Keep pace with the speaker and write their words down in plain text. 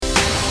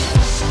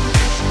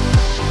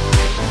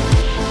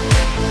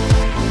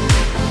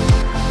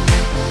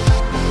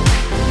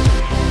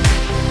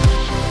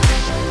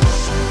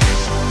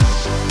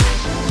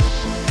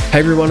Hey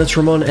everyone, it's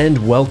Ramon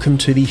and welcome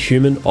to the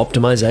Human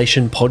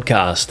Optimization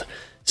Podcast.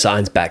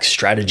 Science-backed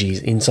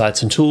strategies,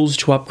 insights and tools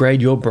to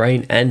upgrade your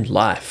brain and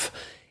life.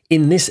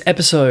 In this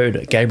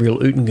episode, Gabriel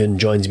Oettingen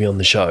joins me on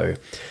the show.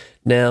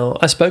 Now,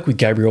 I spoke with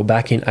Gabriel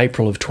back in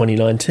April of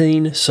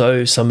 2019,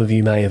 so some of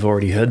you may have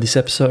already heard this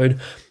episode,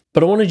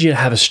 but I wanted you to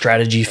have a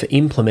strategy for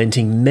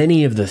implementing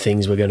many of the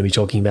things we're going to be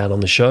talking about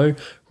on the show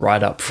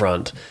right up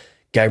front.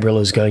 Gabriel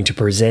is going to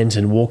present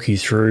and walk you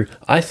through,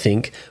 I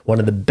think, one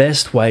of the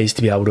best ways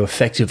to be able to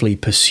effectively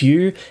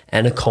pursue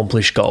and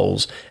accomplish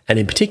goals, and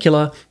in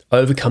particular,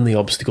 overcome the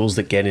obstacles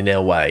that get in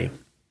our way.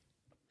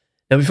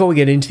 Now, before we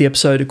get into the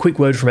episode, a quick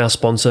word from our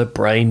sponsor,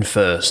 Brain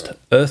First,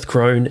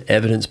 earth-grown,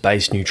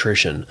 evidence-based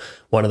nutrition.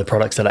 One of the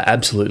products that I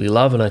absolutely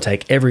love and I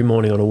take every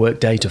morning on a work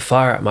day to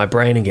fire up my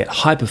brain and get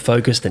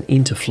hyper-focused and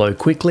into flow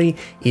quickly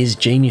is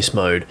Genius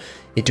Mode.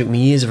 It took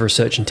me years of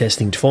research and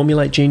testing to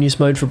formulate Genius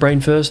Mode for Brain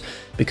First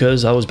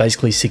because I was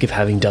basically sick of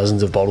having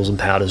dozens of bottles and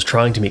powders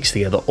trying to mix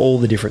together all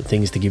the different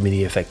things to give me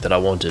the effect that I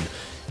wanted.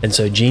 And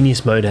so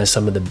Genius Mode has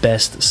some of the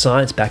best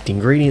science-backed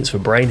ingredients for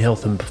brain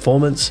health and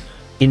performance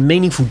in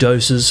meaningful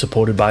doses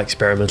supported by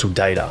experimental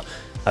data.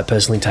 I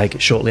personally take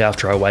it shortly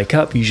after I wake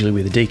up, usually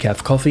with a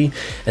decaf coffee,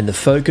 and the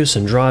focus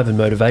and drive and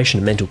motivation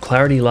and mental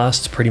clarity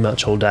lasts pretty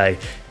much all day,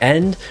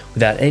 and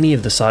without any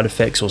of the side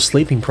effects or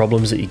sleeping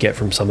problems that you get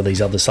from some of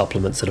these other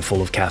supplements that are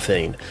full of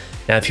caffeine.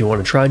 Now, if you want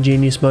to try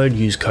Genius Mode,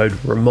 use code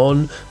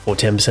RAMON for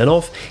 10%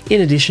 off, in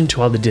addition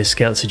to other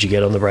discounts that you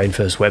get on the Brain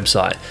First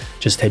website.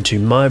 Just head to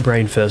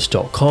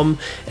mybrainfirst.com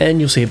and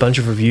you'll see a bunch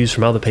of reviews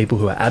from other people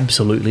who are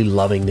absolutely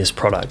loving this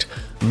product.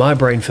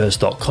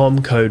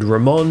 mybrainfirst.com, code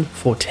RAMON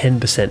for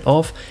 10%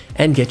 off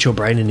and get your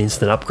brain an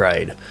instant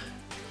upgrade.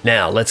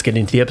 Now, let's get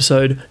into the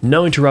episode.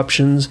 No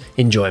interruptions.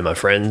 Enjoy, my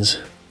friends.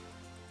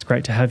 It's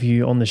great to have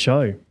you on the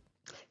show.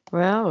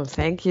 Well,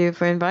 thank you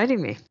for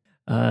inviting me.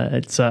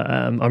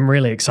 I'm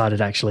really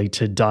excited actually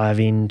to dive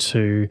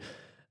into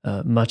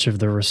much of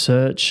the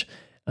research.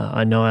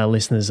 I know our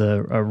listeners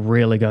are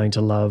really going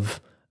to love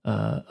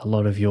a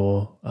lot of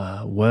your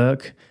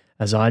work,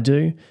 as I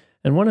do.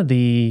 And one of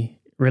the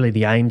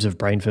aims of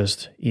Brain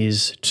First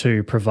is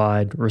to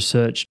provide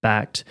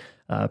research-backed,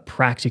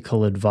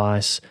 practical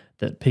advice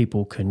that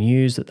people can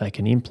use, that they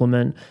can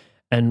implement.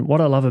 And what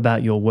I love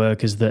about your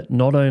work is that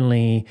not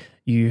only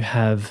you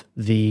have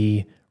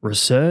the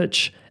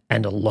research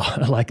and a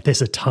lot, like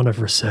there's a ton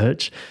of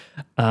research,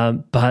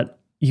 but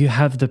you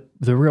have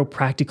the real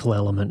practical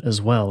element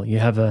as well. You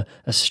have a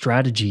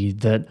strategy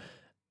that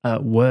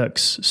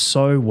works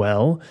so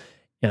well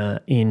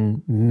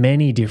in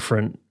many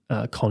different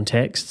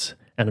contexts,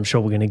 and I'm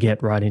sure we're going to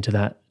get right into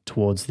that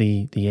towards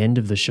the end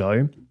of the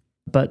show.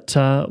 But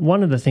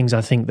one of the things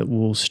I think that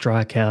will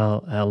strike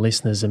our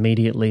listeners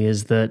immediately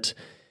is that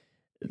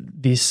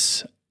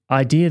this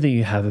idea that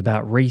you have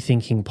about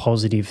rethinking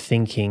positive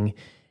thinking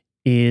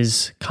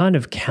is kind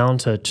of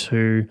counter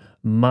to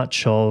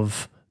much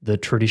of the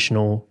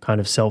traditional kind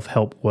of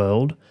self-help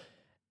world.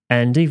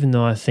 And even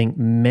though I think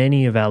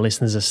many of our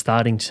listeners are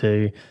starting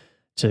to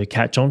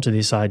catch on to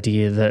this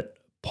idea that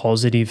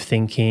positive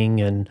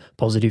thinking and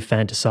positive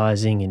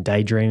fantasizing and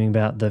daydreaming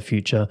about the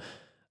future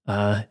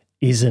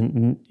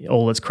isn't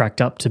all it's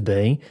cracked up to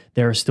be,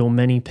 there are still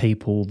many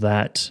people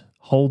that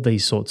hold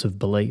these sorts of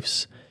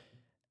beliefs.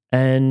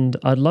 And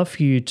I'd love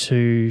for you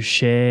to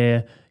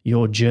share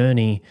your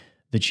journey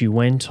that you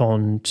went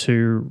on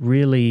to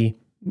really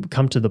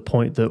come to the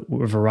point that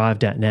we've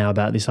arrived at now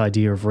about this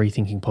idea of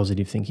rethinking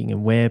positive thinking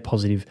and where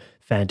positive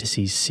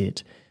fantasies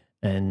sit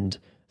and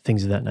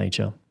things of that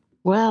nature.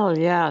 Well,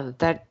 yeah,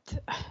 that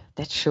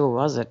sure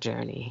was a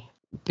journey,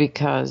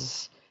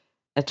 because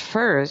at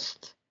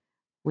first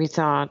we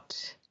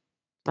thought,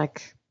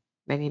 like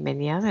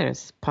many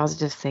others,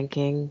 positive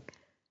thinking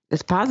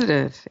is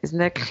positive. Isn't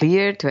that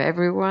clear to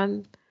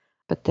everyone?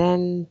 But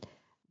then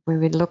when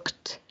we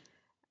looked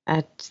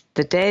at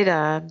the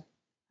data,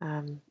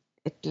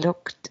 it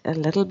looked a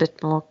little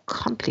bit more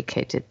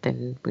complicated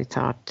than we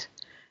thought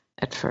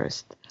at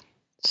first.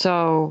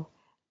 So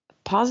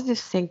positive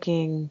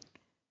thinking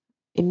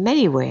in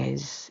many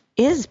ways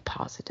is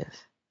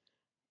positive,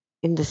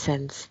 in the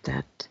sense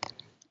that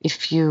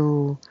if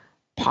you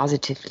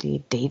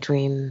positively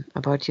daydream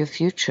about your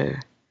future,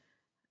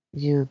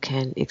 you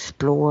can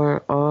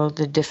explore all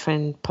the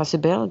different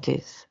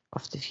possibilities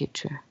of the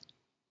future.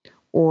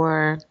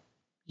 Or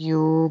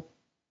you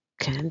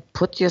can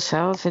put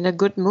yourself in a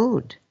good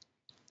mood.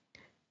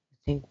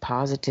 Think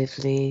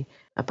positively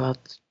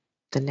about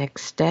the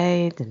next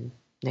day, the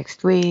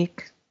next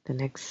week, the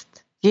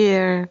next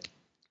year.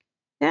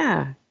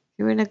 Yeah,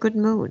 you're in a good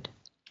mood.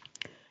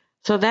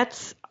 So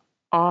that's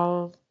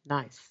all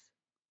nice.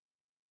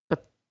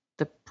 But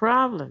the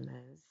problem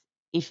is,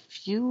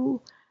 if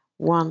you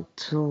want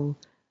to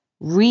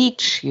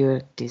reach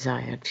your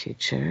desired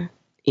future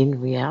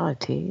in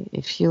reality,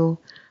 if you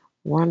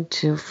want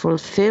to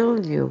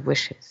fulfill your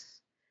wishes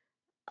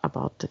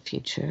about the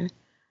future,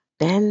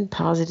 then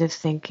positive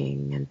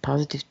thinking and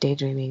positive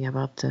daydreaming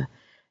about the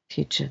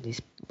future,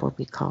 these what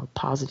we call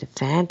positive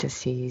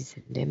fantasies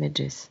and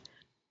images,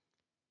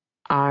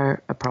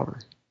 are a problem.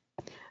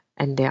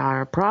 And they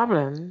are a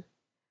problem,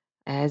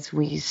 as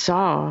we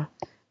saw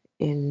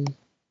in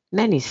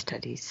many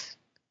studies.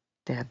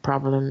 They're a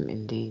problem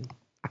in the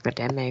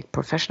academic,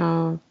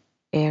 professional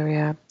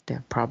area, they're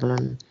a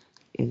problem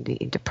in the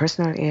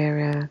interpersonal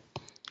area,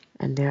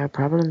 and they're a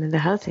problem in the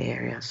health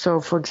area. So,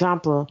 for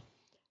example,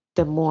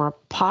 the more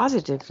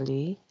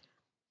positively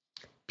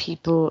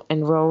people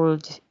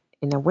enrolled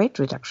in a weight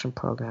reduction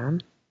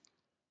program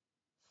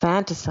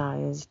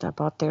fantasized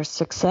about their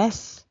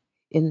success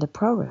in the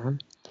program,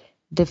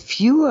 the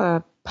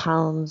fewer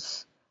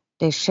pounds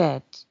they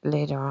shed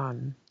later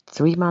on,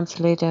 3 months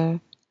later,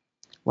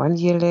 1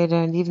 year later,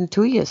 and even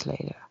 2 years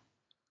later.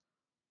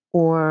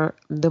 Or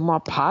the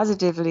more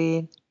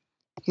positively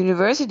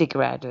university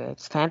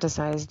graduates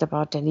fantasized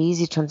about an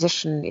easy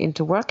transition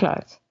into work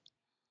life,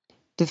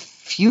 the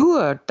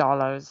fewer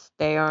dollars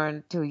they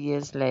earned 2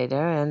 years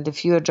later, and the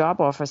fewer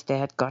job offers they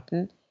had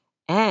gotten,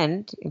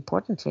 and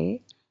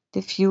importantly,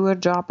 the fewer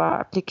job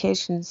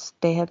applications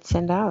they had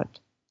sent out.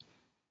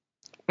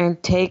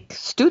 And take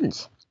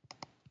students.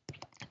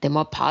 The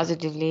more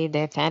positively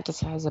they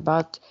fantasize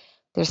about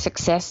their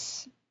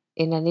success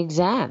in an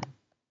exam,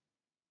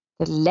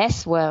 the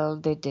less well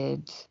they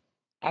did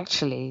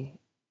actually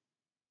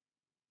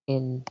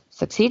in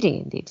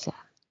succeeding in the exam.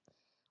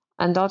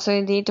 And also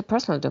in the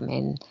interpersonal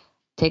domain,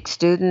 take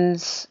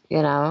students,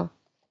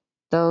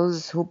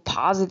 those who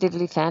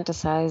positively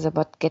fantasize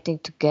about getting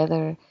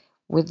together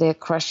with their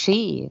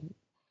crushee,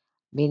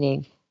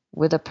 meaning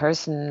with a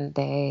person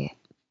they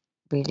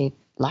really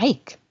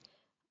like,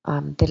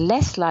 the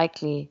less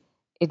likely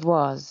it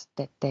was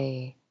that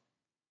they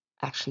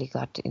actually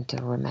got into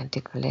a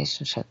romantic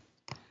relationship.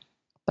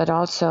 But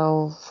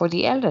also for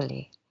the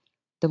elderly,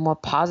 the more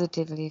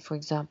positively, for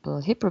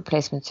example, hip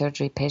replacement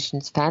surgery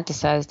patients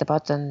fantasized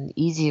about an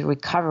easy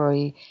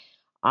recovery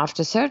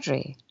after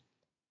surgery,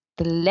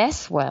 the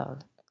less well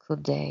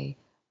could they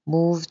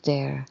move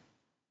their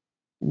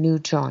new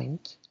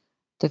joint,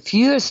 the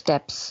fewer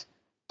steps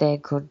they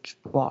could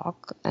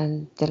walk,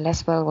 and the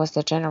less well was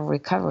their general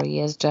recovery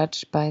as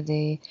judged by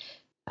the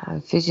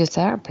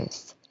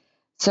physiotherapist.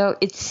 So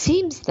it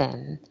seems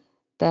then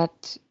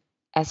that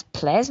as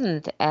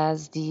pleasant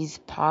as these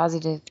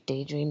positive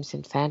daydreams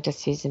and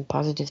fantasies and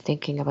positive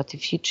thinking about the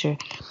future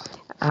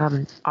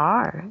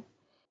are,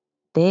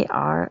 they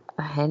are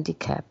a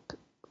handicap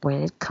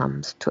when it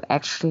comes to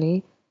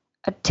actually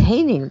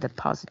attaining the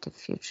positive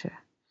future.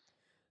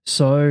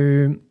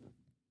 So,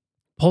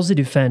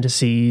 positive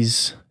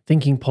fantasies,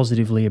 thinking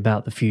positively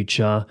about the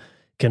future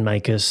can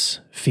make us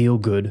feel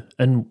good.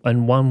 And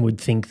one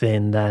would think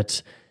then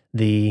that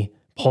the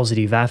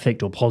positive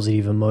affect or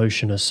positive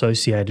emotion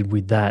associated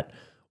with that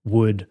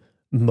would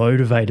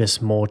motivate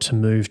us more to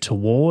move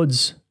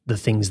towards the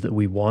things that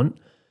we want.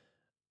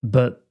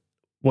 But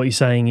what you're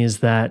saying is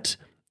that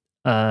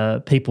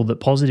people that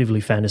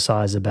positively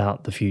fantasize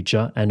about the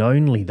future and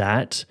only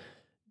that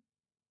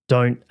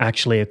don't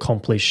actually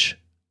accomplish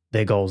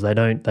their goals. They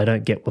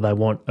don't get what they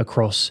want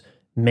across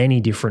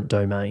many different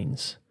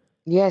domains.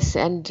 Yes,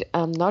 and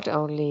not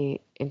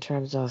only in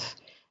terms of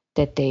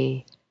that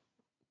they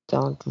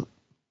don't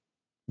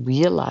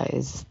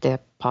realize their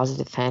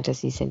positive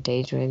fantasies and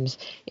daydreams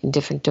in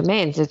different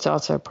domains, it's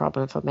also a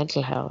problem for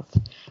mental health.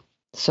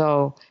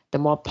 So the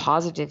more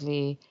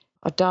positively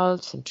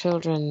adults and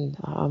children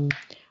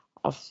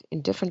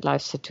in different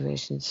life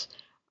situations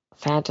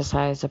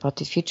fantasize about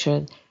the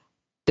future,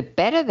 the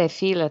better they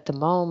feel at the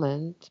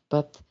moment,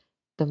 but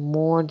the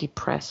more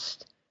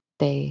depressed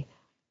they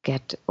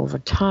get over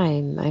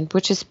time, and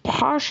which is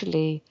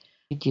partially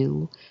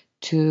due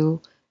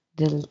to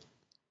the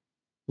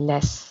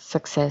less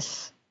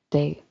success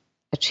they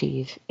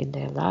achieve in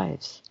their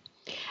lives.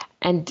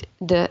 And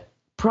the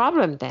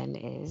problem then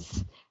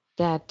is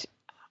that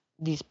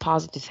these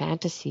positive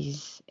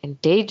fantasies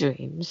and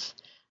daydreams,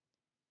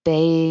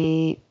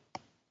 they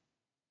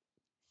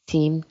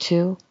seem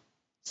to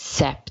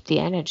sap the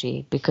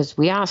energy, because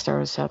we asked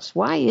ourselves,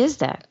 why is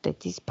that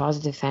these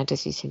positive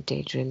fantasies and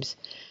daydreams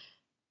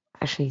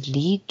actually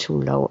lead to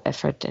low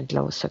effort and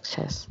low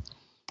success?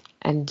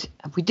 And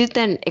we did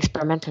then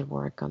experimental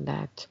work on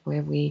that,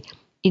 where we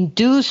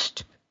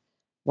induced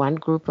one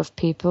group of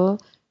people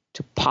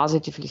to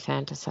positively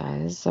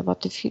fantasize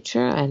about the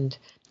future, and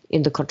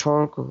in the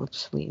control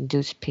groups, we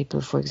induced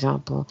people, for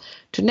example,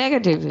 to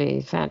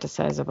negatively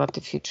fantasize about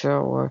the future,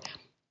 or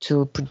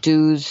to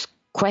produce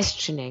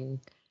questioning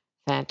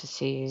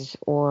fantasies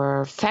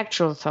or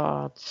factual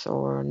thoughts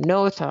or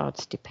no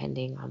thoughts,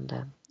 depending on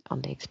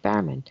the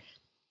experiment.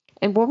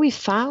 And what we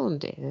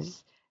found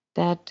is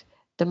that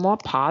the more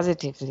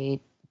positively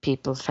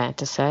people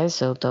fantasize,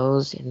 so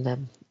those in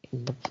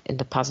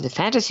the positive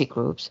fantasy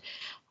groups,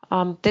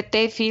 that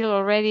they feel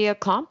already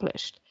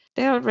accomplished.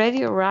 They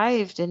already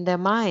arrived in their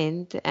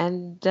mind,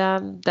 and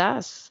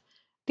thus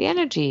the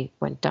energy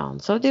went down.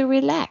 So they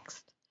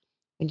relaxed.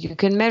 And you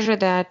can measure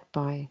that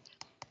by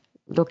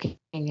looking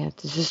at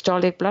the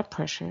systolic blood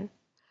pressure,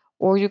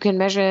 or you can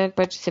measure it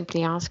by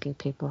simply asking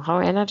people, how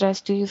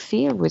energized do you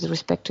feel with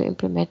respect to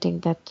implementing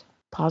that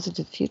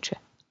positive future?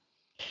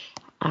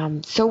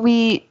 So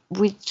we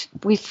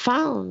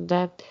found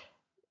that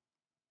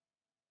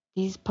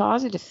these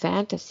positive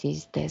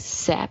fantasies, they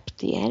sap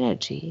the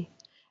energy,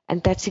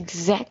 and that's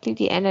exactly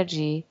the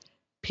energy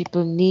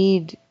people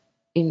need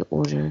in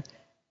order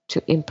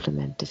to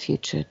implement the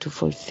future, to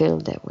fulfill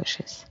their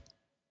wishes.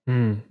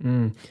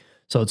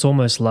 So it's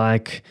almost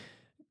like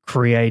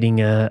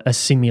creating a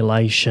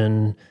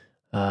simulation,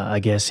 I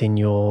guess, in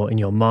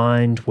your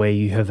mind where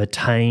you have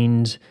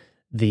attained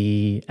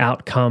the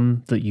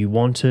outcome that you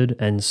wanted,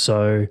 and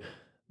so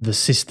the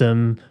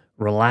system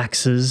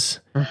relaxes.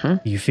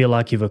 You feel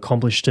like you've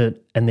accomplished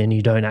it, and then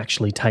you don't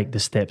actually take the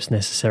steps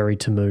necessary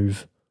to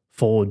move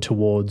forward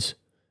towards,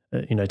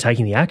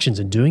 taking the actions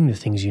and doing the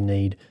things you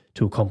need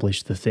to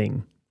accomplish the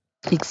thing.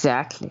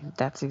 Exactly.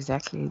 That's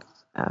exactly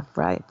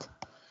right.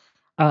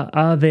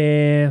 Are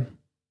there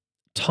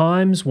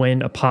times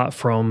when, apart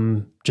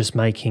from just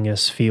making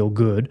us feel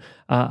good,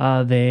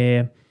 are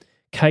there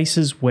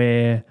cases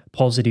where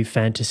positive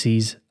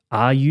fantasies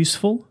are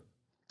useful?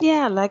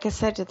 Yeah, like I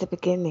said at the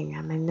beginning,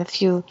 I mean,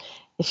 if you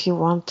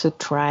want to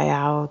try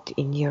out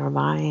in your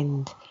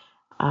mind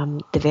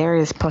the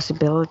various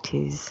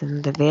possibilities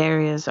and the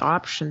various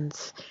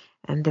options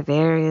and the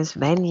various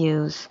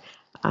venues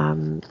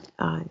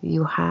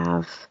you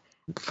have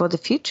for the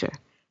future,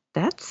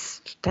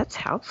 that's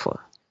helpful.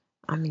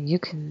 I mean, you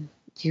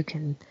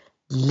can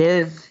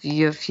live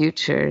your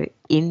future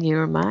in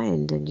your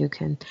mind, and you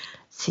can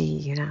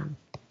see,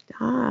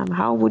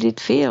 how would it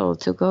feel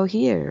to go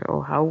here,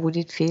 or how would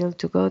it feel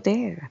to go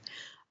there,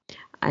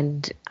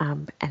 and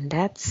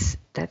that's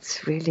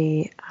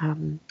really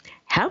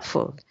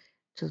helpful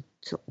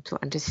to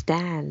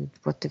understand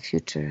what the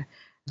future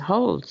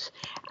holds.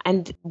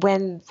 And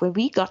when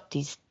we got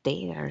these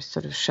data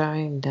sort of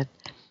showing that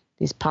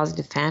these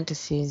positive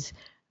fantasies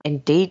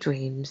and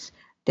daydreams,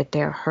 that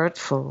they're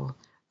hurtful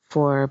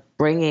for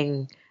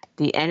bringing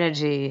the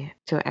energy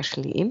to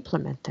actually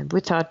implement them, we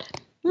thought,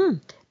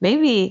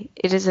 maybe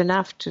it is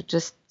enough to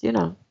just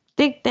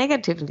think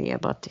negatively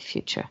about the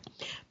future.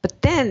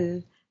 But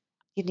then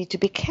you need to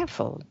be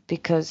careful,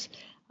 because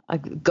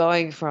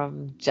going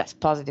from just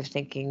positive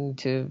thinking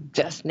to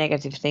just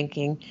negative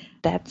thinking,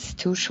 that's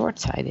too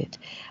short-sighted,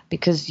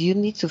 because you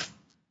need to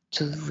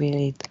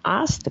really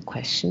ask the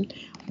question,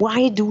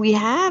 why do we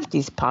have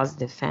these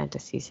positive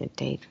fantasies and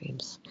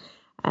daydreams?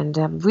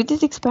 And we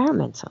did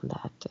experiments on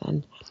that,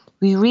 and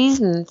we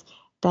reasoned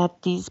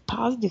that these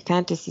positive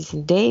fantasies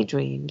and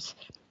daydreams,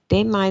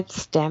 they might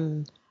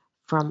stem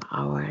from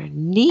our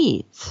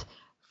needs,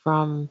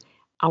 from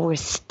our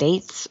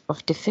states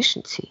of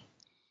deficiency.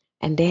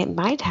 And they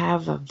might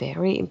have a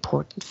very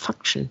important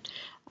function,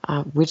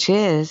 which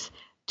is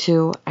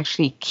to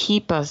actually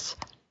keep us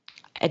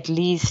at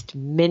least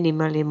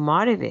minimally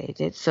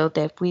motivated, so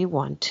that we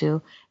want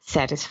to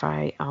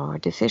satisfy our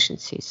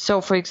deficiencies.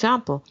 So, for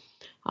example,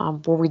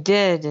 what we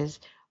did is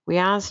we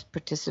asked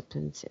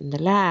participants in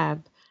the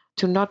lab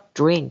to not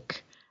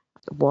drink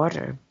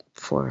water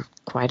for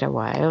quite a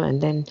while,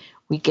 and then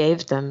we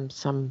gave them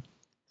some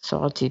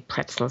salty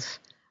pretzels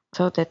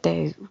so that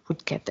they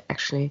would get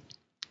actually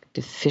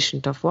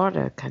deficient of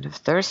water, kind of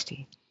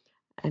thirsty.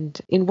 And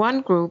in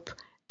one group,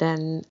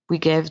 then we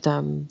gave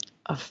them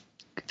a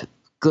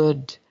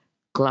good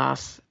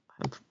glass,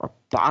 a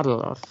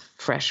bottle of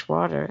fresh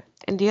water.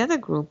 And the other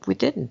group, we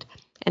didn't.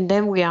 And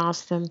then we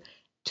asked them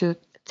to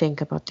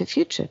think about the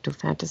future, to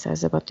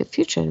fantasize about the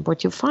future. And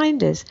what you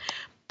find is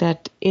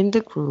that in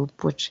the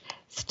group which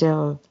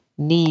still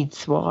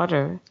needs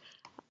water,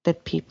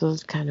 that people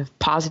kind of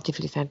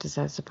positively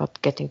fantasize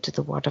about getting to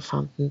the water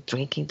fountain,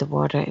 drinking the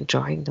water,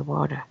 enjoying the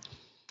water.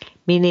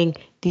 Meaning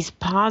these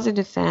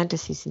positive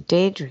fantasies and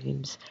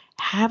daydreams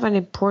have an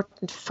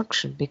important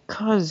function,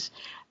 because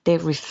they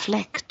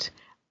reflect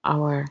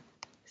our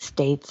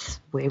states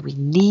where we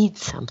need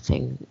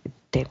something.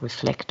 They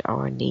reflect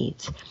our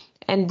needs.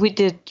 And we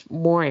did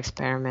more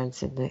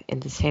experiments in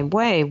the same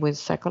way with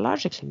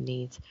psychological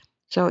needs.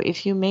 So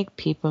if you make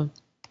people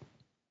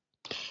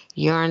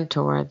yearn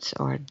towards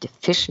or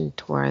deficient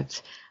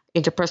towards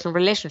interpersonal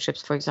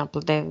relationships, for example,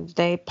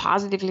 they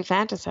positively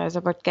fantasize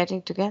about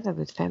getting together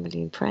with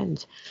family and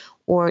friends.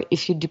 Or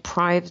if you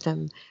deprive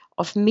them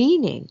of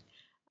meaning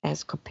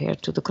as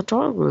compared to the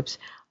control groups,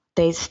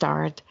 they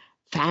start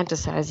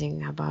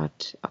fantasizing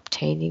about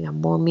obtaining a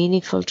more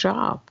meaningful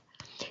job.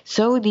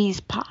 So these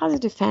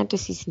positive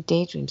fantasies and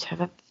daydreams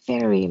have a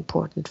very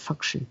important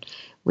function,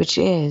 which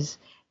is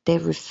they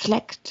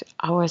reflect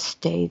our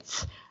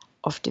states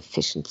of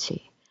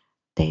deficiency.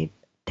 They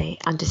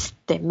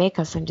they make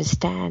us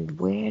understand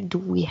where do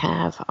we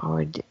have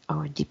our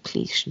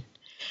depletion,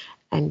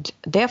 and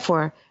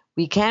therefore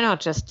we cannot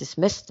just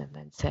dismiss them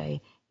and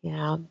say,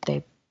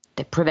 they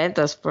prevent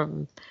us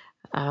from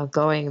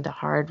going the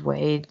hard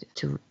way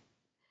to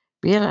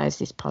realize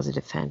these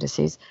positive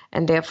fantasies,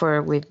 and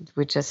therefore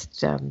we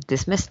just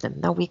dismiss them.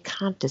 No, we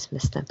can't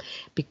dismiss them,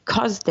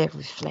 because they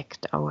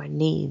reflect our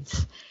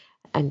needs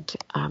and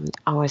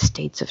our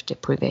states of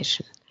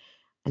deprivation,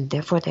 and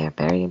therefore they are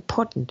very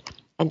important.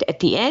 And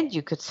at the end,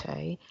 you could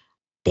say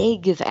they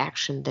give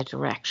action the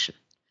direction.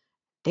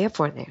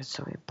 Therefore, they're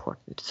so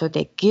important. So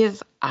they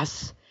give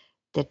us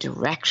the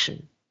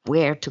direction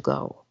where to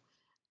go.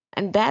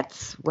 And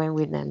that's when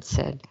we then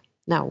said,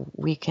 no,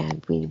 we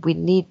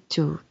need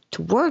to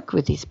work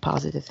with these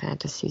positive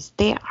fantasies.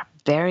 They are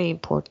very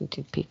important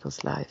in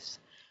people's lives.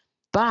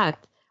 But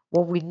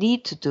what we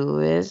need to do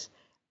is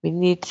we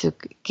need to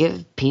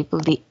give people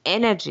the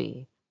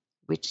energy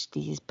which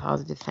these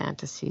positive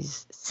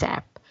fantasies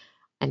sap.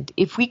 And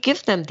if we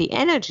give them the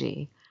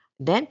energy,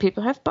 then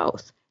people have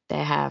both.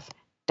 They have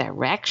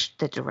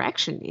the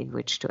direction in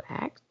which to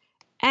act,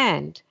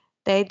 and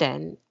they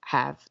then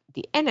have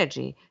the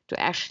energy to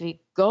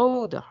actually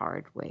go the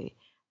hard way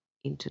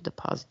into the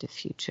positive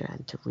future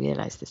and to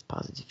realize this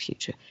positive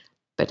future.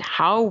 But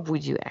how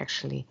would you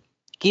actually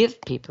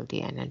give people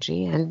the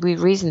energy? And we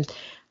reasoned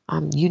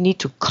you need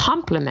to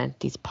complement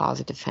these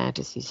positive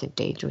fantasies and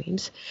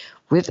daydreams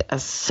with a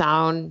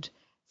sound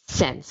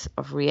sense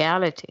of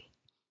reality.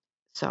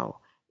 So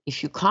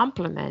if you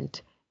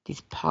complement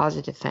these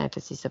positive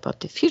fantasies about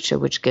the future,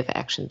 which give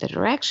action the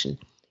direction,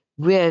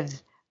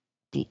 with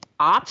the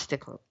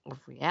obstacle of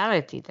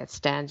reality that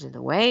stands in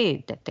the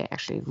way that they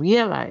actually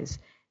realize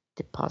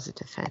the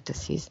positive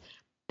fantasies,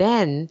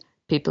 then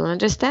people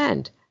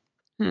understand,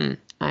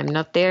 I'm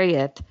not there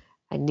yet.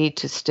 I need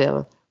to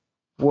still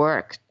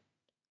work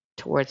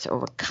towards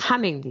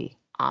overcoming the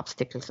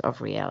obstacles of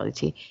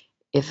reality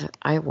if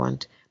I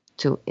want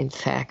to, in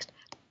fact,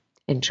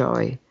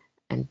 enjoy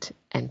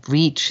and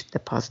reach the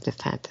positive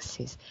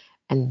fantasies.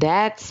 And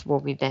that's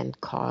what we then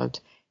called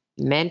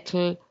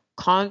mental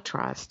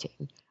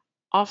contrasting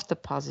of the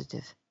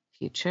positive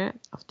future,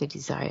 of the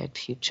desired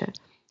future,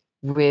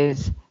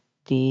 with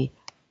the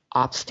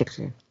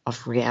obstacle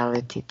of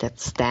reality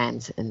that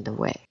stands in the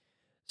way.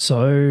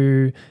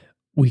 So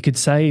we could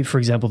say, for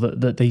example,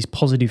 that these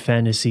positive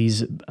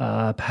fantasies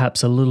are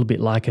perhaps a little bit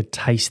like a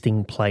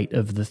tasting plate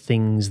of the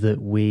things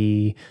that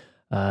we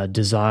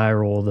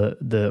desire or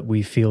that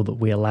we feel that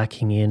we are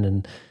lacking in,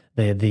 and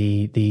they're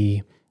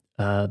the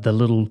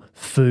little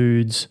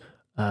foods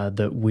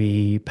that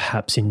we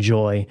perhaps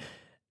enjoy,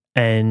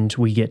 and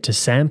we get to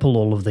sample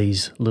all of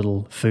these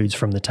little foods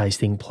from the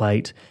tasting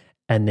plate,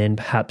 and then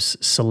perhaps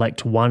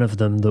select one of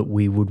them that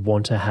we would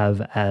want to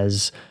have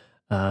as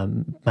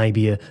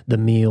maybe the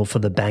meal for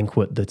the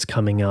banquet that's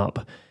coming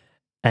up.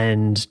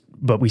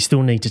 But we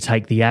still need to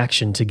take the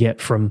action to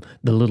get from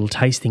the little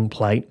tasting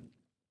plate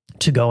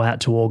to go out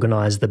to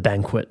organize the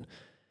banquet.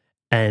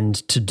 And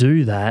to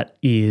do that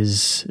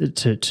is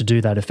to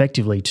do that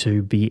effectively,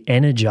 to be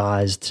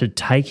energized to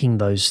taking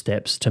those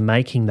steps, to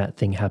making that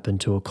thing happen,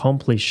 to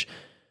accomplish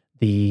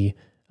the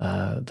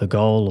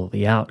goal or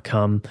the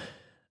outcome.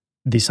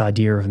 This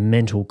idea of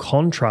mental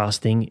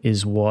contrasting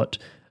is what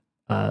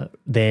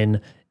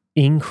then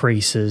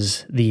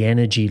increases the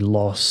energy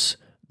loss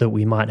that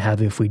we might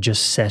have if we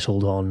just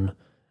settled on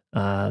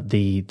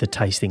the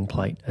tasting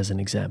plate, as an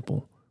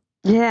example.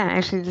 Yeah,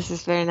 actually, this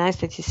is very nice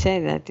that you say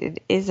that.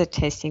 It is a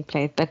tasting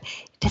plate, but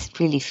it doesn't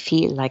really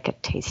feel like a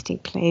tasting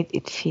plate.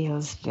 It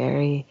feels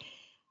very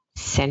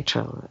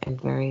central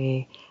and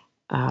very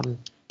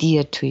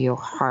dear to your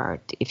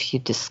heart if you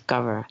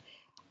discover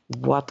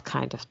what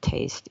kind of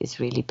taste is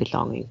really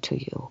belonging to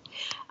you.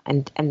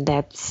 And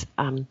that's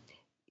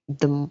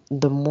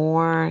the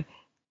more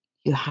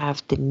you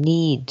have the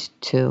need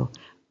to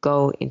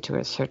go into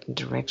a certain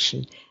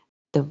direction,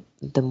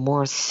 the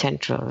more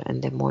central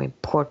and the more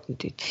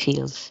important it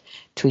feels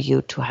to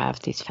you to have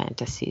these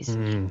fantasies.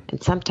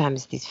 And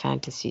sometimes these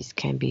fantasies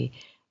can be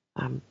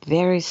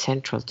very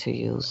central to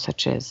you,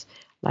 such as,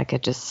 like I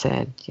just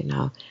said,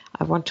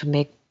 I want to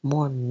make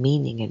more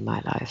meaning in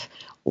my life,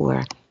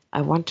 or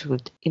I want to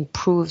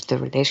improve the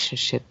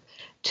relationship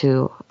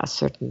to a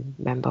certain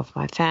member of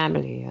my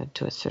family or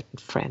to a certain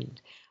friend,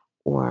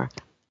 or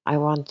I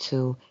want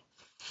to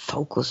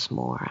focus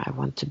more, I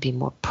want to be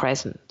more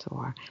present,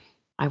 or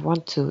I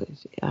want to,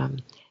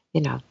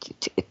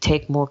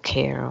 take more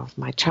care of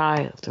my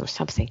child or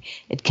something.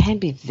 It can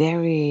be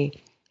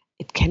very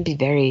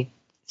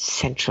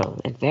central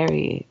and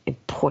very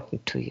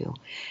important to you,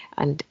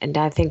 and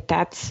I think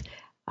that's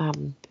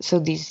so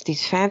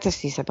these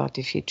fantasies about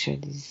the future,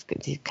 these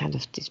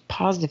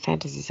positive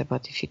fantasies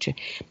about the future,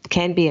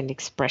 can be an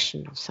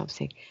expression of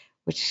something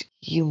which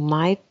you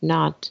might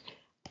not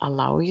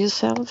allow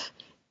yourself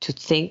to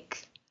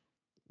think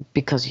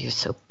because you're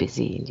so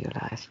busy in your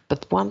life.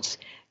 But once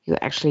you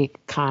actually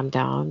calm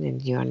down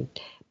and you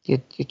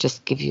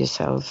just give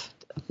yourself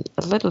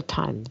a little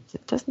time.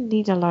 It doesn't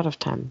need a lot of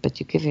time, but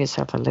you give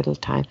yourself a little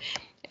time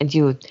and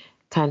you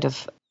kind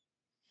of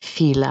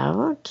feel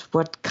out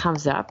what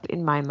comes up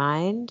in my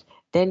mind,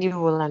 then you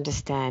will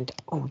understand,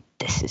 oh,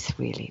 this is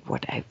really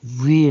what I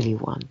really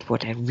want,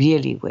 what I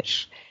really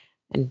wish.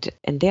 And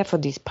therefore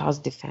these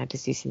positive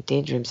fantasies and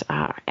daydreams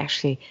are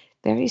actually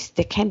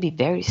they can be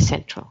very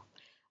central.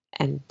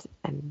 And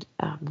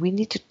we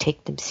need to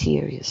take them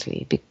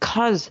seriously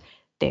because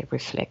they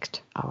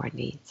reflect our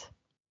needs.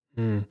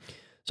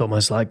 It's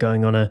almost like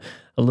going on a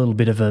little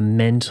bit of a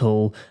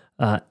mental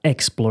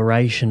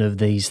exploration of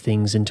these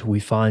things until we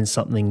find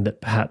something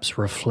that perhaps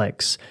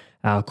reflects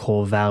our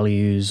core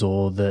values,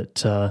 or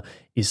that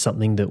is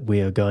something that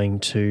we are going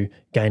to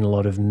gain a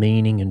lot of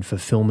meaning and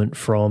fulfillment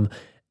from.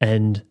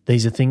 And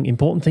these are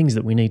important things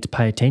that we need to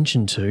pay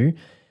attention to.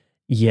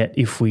 Yet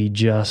if we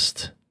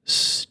just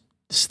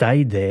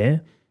stayed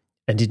there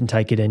and didn't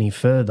take it any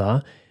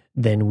further,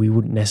 then we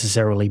wouldn't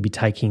necessarily be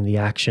taking the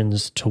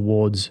actions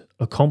towards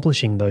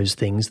accomplishing those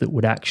things that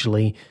would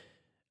actually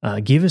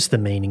give us the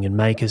meaning and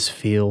make us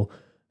feel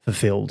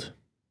fulfilled.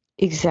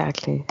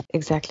 Exactly.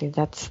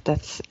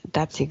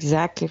 That's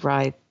exactly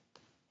right.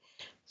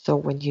 So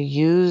when you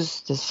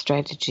use the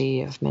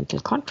strategy of mental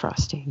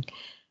contrasting,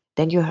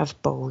 then you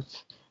have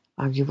both.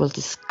 You will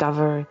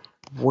discover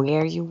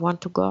where you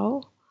want to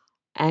go,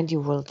 and you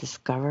will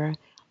discover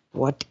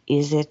what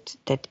is it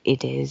that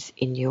it is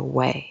in your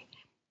way.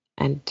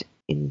 And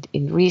in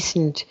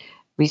recent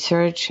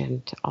research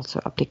and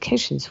also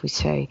applications, we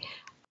say,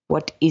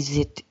 what is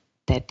it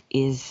that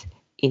is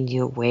in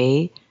your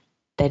way,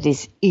 that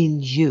is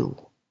in you?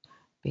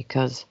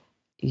 Because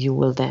you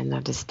will then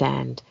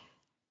understand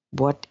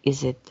what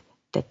is it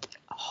that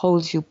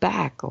holds you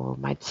back or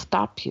might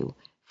stop you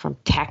from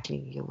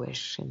tackling your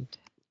wish and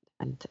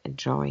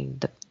enjoying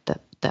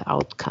the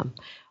outcome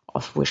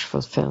of wish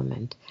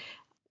fulfillment.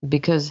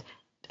 Because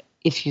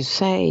if you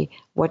say,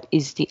 what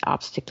is the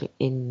obstacle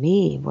in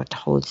me, what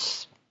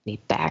holds me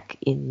back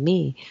in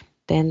me,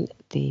 then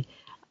the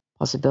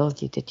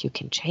possibility that you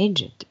can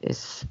change it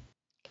is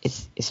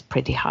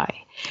pretty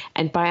high.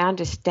 And by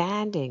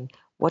understanding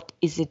what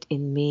is it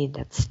in me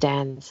that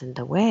stands in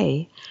the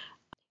way,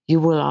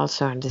 you will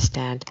also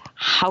understand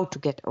how to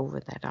get over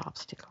that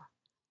obstacle.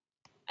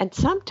 And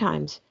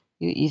sometimes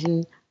you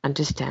even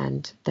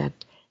understand that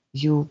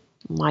you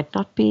might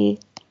not be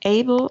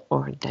able,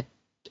 or that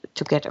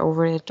to get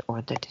over it,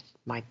 or that it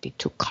might be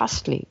too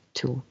costly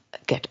to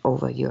get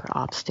over your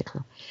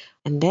obstacle.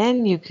 And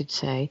then you could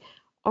say,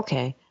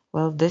 okay,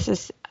 well, this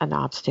is an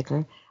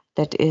obstacle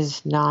that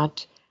is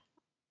not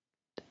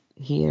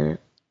here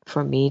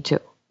for me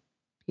to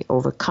be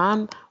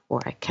overcome,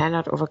 or I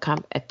cannot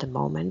overcome at the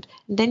moment.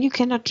 And then you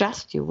can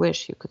adjust your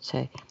wish. You could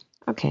say,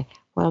 okay,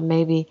 well,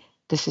 maybe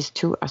this is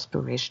too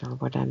aspirational,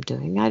 what I'm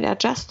doing. I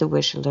adjust the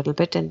wish a little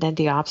bit, and then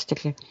the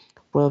obstacle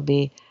will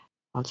be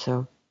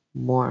also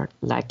more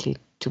likely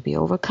to be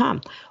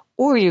overcome.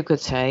 Or you could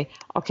say,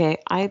 okay,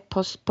 I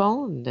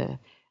postpone the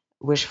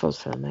wish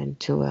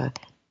fulfillment to a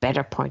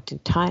better point in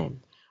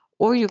time.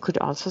 Or you could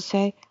also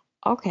say,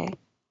 okay,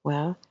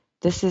 well,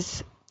 this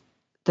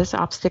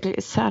obstacle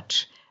is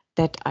such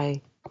that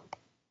I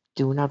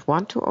do not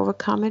want to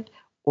overcome it,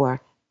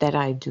 or that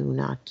I do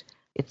not,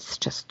 it's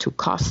just too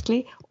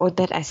costly, or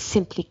that I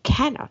simply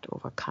cannot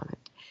overcome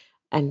it.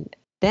 And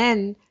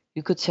then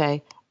you could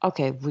say,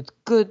 okay, with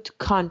good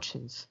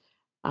conscience,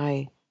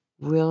 I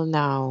will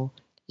now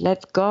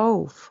let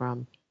go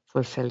from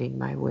fulfilling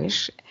my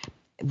wish,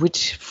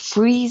 which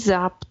frees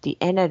up the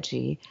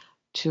energy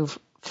to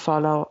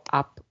follow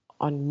up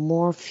on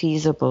more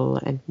feasible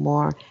and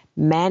more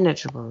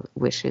manageable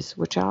wishes,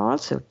 which are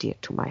also dear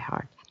to my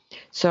heart.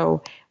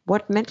 So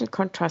what mental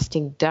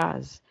contrasting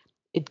does,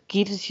 it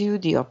gives you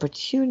the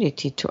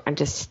opportunity to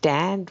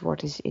understand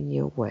what is in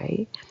your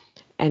way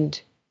and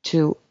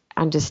to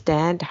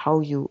understand how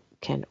you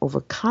can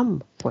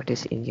overcome what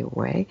is in your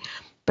way.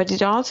 But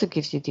it also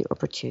gives you the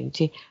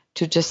opportunity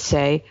to just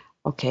say,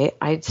 okay,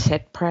 I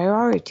set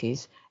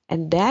priorities,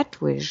 and that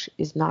wish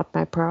is not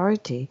my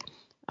priority.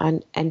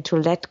 And to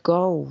let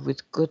go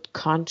with good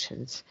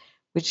conscience,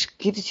 which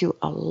gives you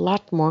a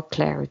lot more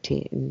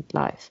clarity in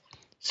life.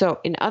 So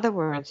in other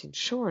words, in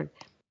short,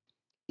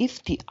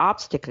 if the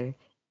obstacle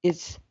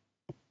is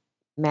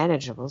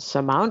manageable,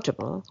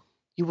 surmountable,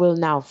 you will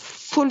now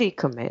fully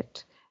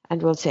commit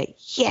and will say,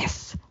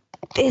 yes,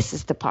 this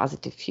is the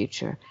positive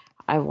future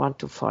I want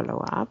to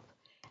follow up.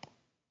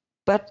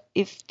 But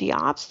if the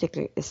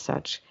obstacle is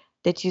such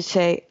that you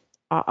say,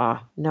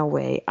 no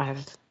way, I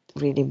have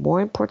really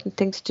more important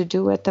things to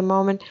do at the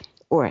moment,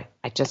 or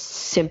I just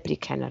simply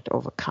cannot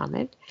overcome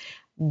it,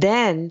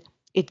 then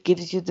it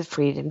gives you the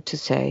freedom to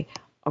say,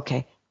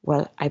 okay,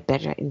 well, I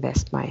better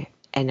invest my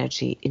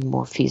energy in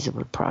more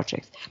feasible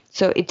projects.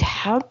 So it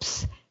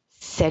helps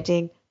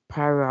setting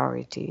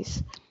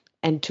priorities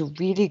and to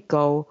really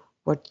go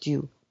what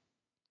you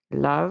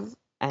love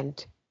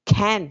and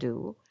can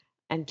do,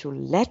 and to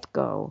let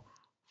go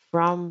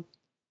from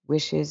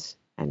wishes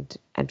and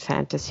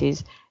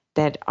fantasies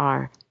that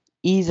are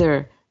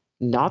either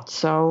not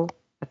so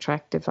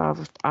attractive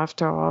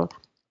after all,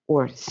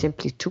 or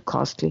simply too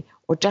costly,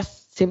 or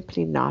just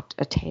simply not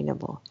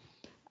attainable,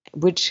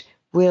 which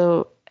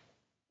will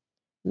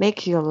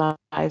make your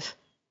life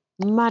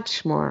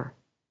much more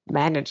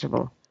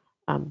manageable,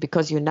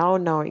 because you now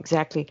know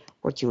exactly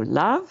what you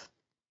love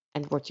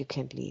and what you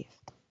can leave.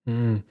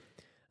 And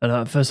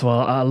first of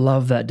all, I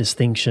love that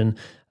distinction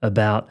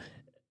about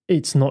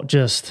it's not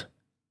just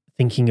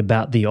thinking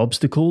about the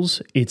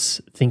obstacles,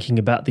 it's thinking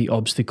about the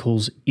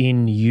obstacles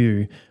in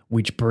you,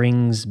 which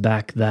brings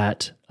back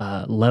that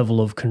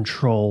level of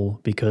control,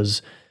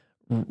 because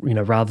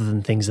rather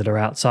than things that are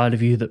outside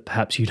of you that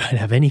perhaps you don't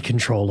have any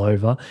control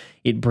over.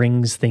 It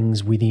brings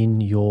things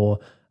within your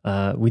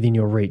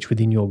reach,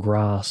 within your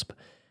grasp.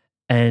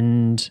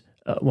 And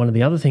one of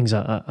the other things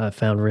I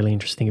found really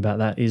interesting about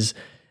that is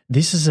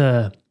this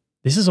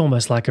is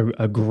almost like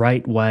a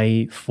great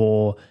way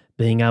for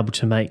being able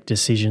to make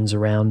decisions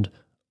around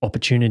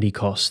opportunity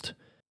cost.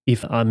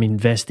 If I'm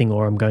investing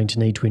or I'm going to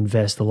need to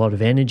invest a lot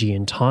of energy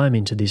and time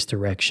into this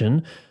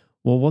direction,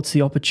 well, what's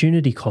the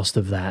opportunity cost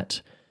of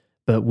that?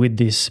 But with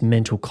this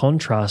mental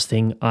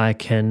contrasting, I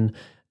can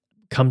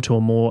come to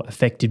a more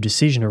effective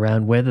decision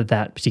around whether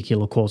that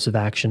particular course of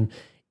action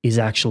is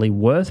actually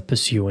worth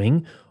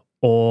pursuing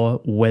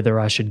or whether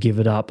I should give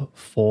it up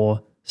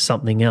for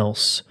something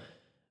else.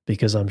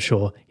 Because I'm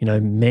sure,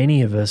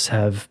 many of us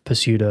have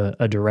pursued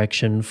a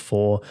direction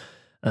for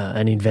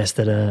and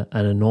invested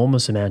an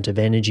enormous amount of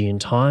energy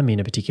and time in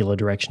a particular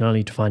direction,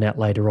 only to find out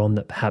later on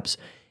that perhaps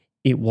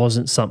it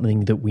wasn't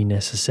something that we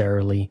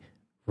necessarily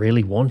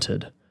really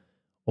wanted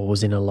or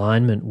was in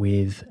alignment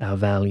with our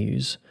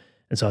values.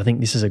 And so I think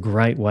this is a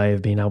great way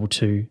of being able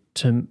to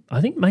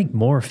I think, make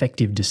more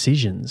effective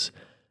decisions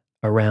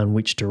around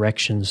which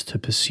directions to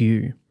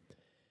pursue.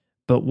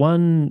 But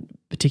one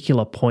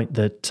particular point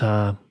that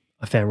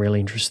I found really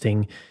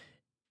interesting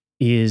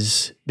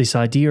is this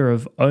idea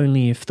of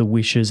only if the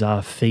wishes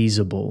are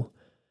feasible.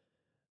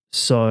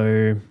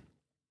 So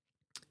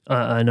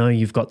I know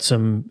you've got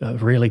some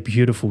really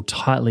beautiful,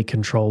 tightly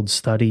controlled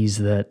studies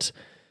that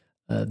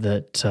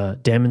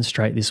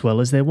demonstrate this well.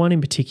 Is there one in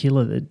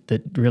particular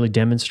that really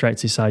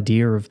demonstrates this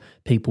idea of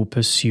people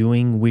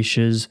pursuing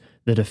wishes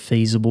that are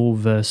feasible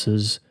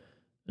versus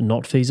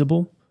not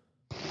feasible?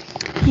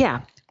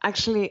 Yeah,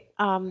 actually,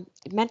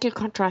 mental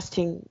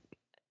contrasting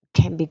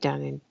can be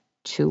done in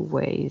two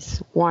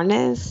ways. One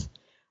is,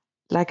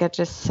 like I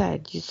just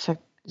said,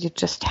 you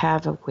just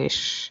have a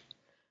wish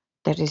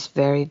that is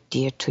very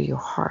dear to your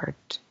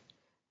heart.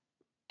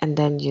 And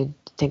then you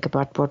think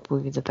about what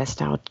will be the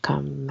best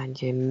outcome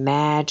and you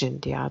imagine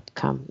the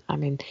outcome. I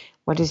mean,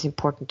 what is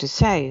important to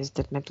say is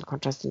that mental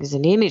contrasting is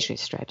an imagery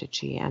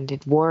strategy, and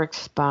it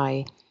works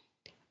by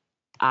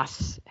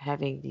us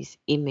having this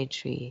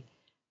imagery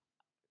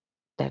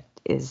that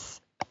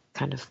is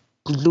kind of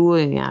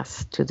gluing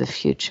us to the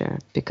future,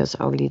 because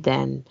only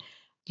then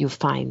you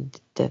find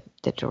the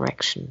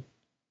direction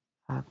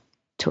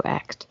to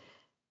act,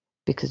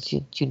 because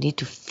you need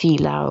to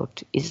feel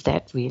out, is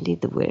that really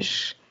the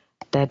wish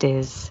that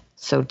is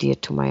so dear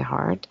to my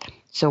heart?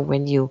 So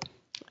when you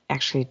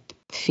actually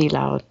feel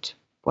out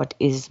what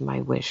is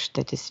my wish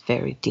that is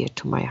very dear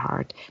to my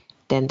heart,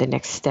 then the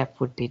next step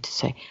would be to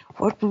say,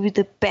 what would be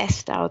the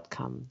best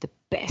outcome, the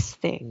best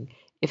thing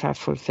if I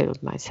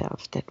fulfilled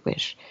myself that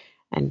wish?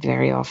 And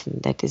very often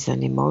that is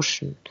an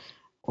emotion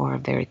or a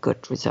very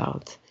good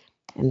result.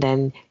 And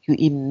then you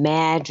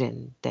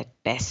imagine that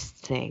best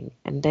thing,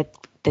 and that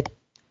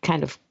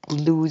kind of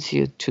glues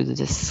you to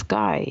the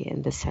sky,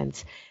 in the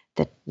sense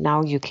that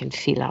now you can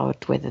feel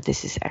out whether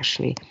this is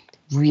actually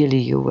really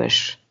your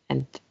wish,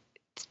 and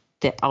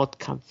the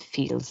outcome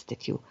feels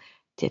that you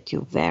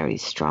very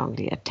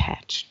strongly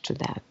attached to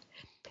that.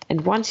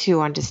 And once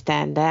you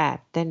understand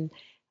that, then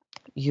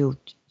you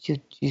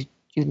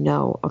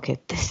know, okay,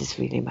 this is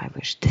really my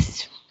wish. This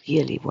is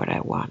really what I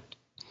want.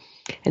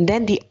 And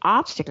then the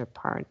obstacle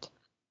part,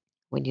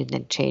 when you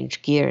then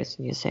change gears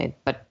and you say,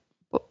 but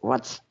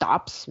what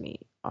stops me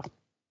of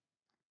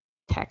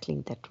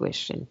tackling that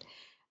wish and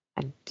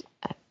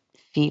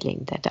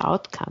feeling that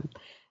outcome?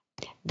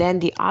 Then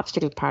the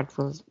obstacle part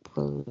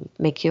will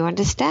make you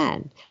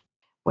understand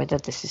whether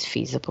this is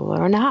feasible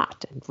or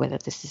not, and whether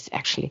this is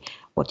actually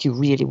what you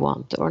really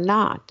want or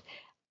not,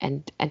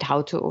 and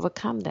how to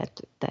overcome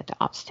that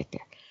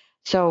obstacle.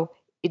 So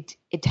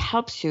it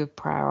helps you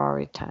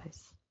prioritize.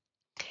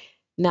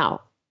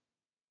 Now,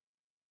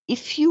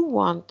 if you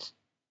want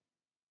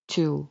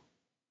to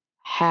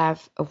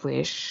have a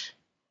wish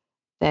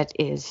that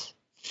is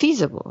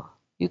feasible,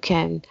 you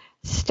can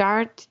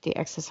start the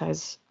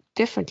exercise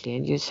differently,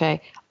 and you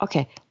say,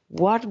 okay,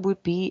 what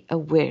would be a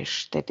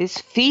wish that is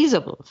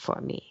feasible for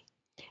me?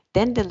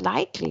 Then the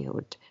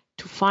likelihood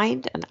to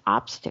find an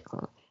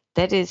obstacle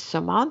that is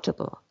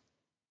surmountable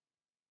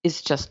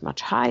is just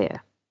much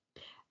higher.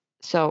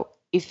 So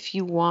if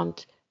you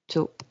want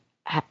to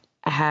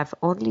have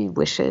only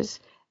wishes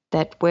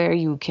that where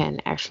you can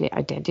actually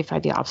identify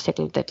the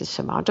obstacle that is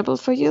surmountable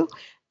for you,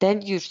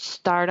 then you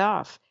start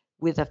off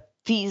with a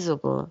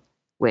feasible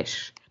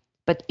wish.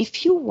 But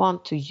if you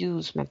want to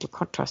use mental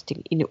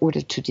contrasting in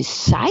order to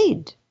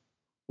decide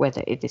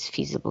whether it is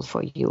feasible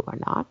for you or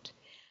not,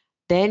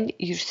 then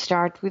you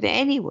start with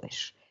any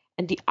wish,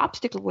 and the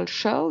obstacle will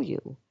show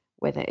you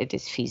whether it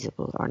is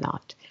feasible or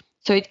not.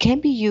 So it can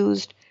be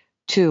used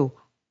to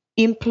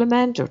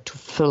implement or to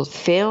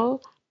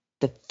fulfill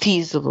the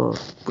feasible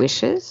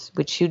wishes,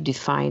 which you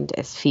defined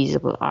as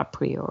feasible a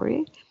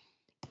priori,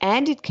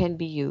 and it can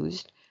be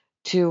used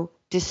to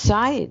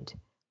decide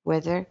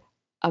whether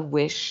a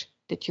wish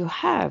that you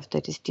have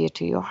that is dear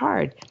to your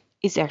heart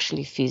is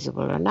actually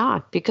feasible or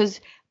not.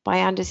 Because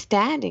by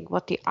understanding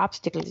what the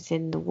obstacle is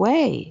in the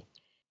way,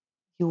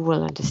 you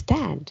will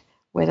understand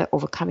whether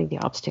overcoming the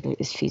obstacle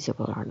is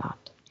feasible or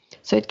not.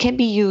 So it can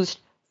be used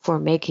for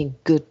making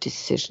good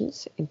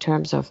decisions in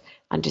terms of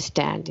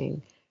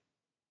understanding,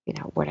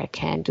 what I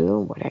can do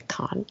and what I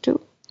can't do.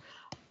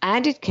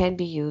 And it can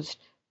be used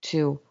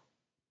to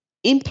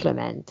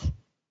implement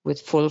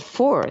with full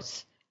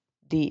force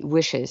the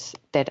wishes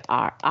that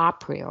are a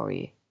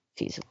priori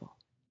feasible.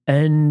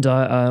 And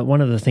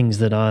one of the things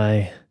that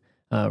I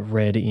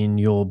read in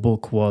your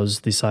book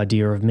was this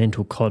idea of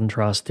mental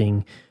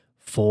contrasting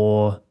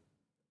for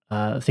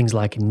things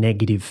like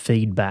negative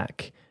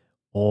feedback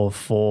or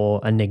for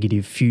a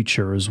negative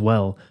future as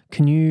well.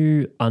 Can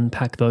you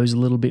unpack those a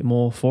little bit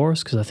more for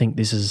us? Because I think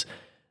this is,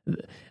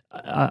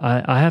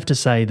 I have to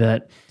say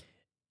that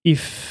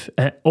if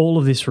all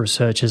of this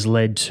research has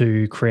led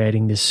to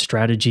creating this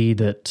strategy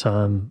that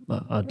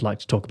I'd like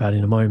to talk about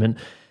in a moment,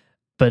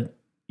 but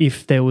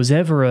if there was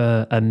ever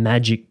a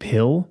magic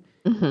pill,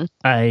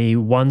 a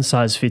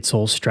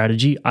one-size-fits-all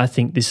strategy, I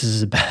think this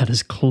is about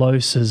as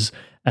close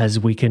as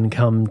we can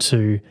come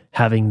to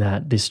having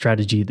this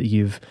strategy that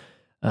you've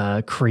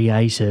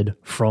created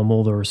from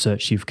all the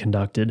research you've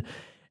conducted.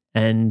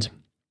 And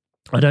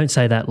I don't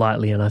say that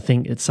lightly, and I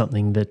think it's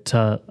something that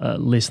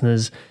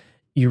listeners,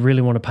 you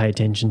really want to pay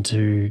attention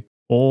to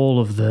all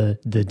of the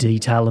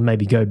detail and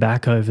maybe go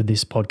back over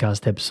this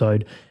podcast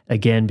episode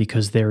again,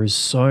 because there is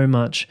so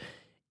much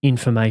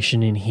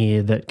information in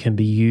here that can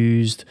be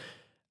used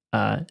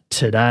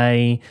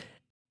today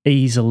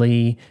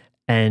easily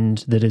and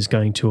that is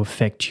going to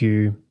affect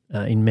you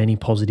in many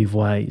positive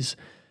ways.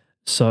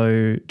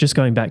 So just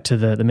going back to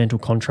the mental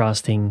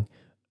contrasting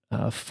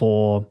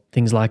for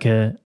things like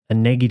a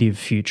negative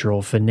future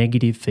or for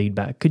negative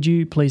feedback, could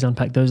you please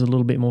unpack those a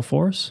little bit more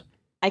for us?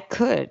 I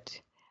could,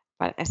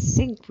 but I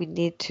think we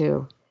need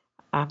to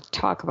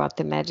talk about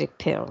the magic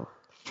pill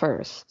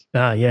first.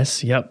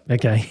 Yes. Yep.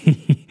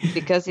 Okay.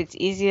 Because it's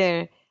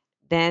easier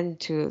then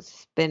to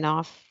spin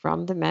off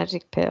from the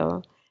magic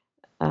pill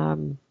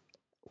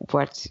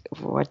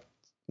what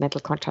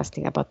mental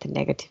contrasting about the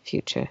negative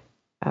future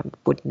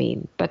would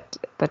mean. But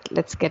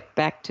let's get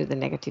back to the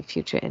negative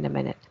future in a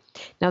minute.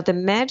 Now, the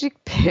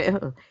magic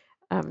pill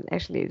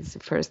actually is the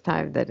first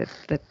time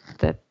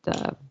that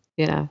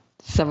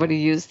somebody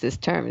used this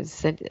term.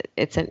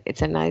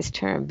 It's a nice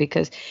term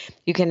because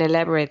you can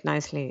elaborate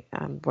nicely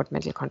what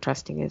mental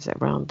contrasting is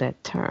around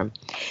that term.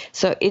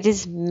 So it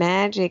is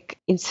magic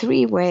in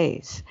three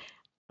ways.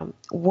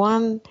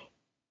 One,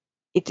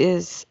 it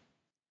is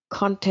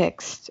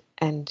context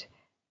and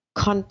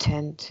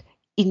content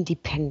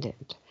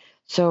independent.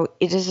 So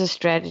it is a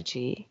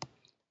strategy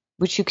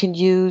which you can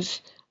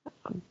use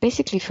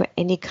basically for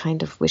any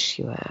kind of wish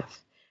you have,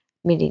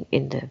 meaning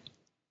in the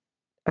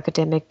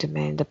academic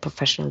domain, the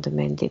professional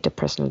domain, the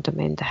interpersonal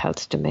domain, the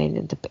health domain,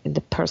 in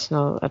the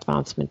personal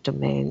advancement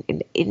domain,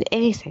 in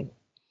anything.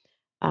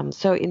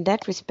 So in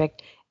that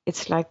respect,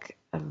 it's like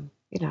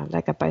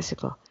like a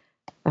bicycle.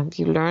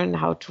 You learn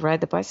how to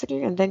ride the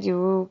bicycle, and then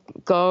you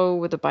go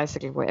with the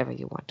bicycle wherever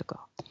you want to go.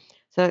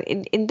 So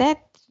in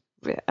that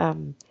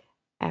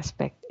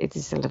aspect, it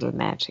is a little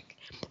magic.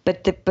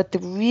 But the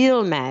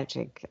real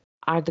magic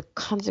are the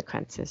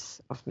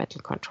consequences of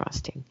mental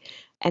contrasting.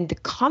 And the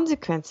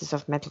consequences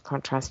of mental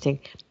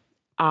contrasting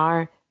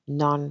are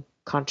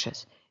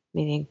non-conscious,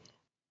 meaning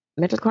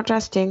mental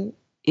contrasting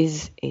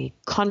is a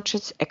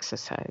conscious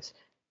exercise.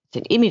 It's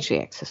an imagery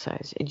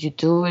exercise, and you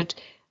do it,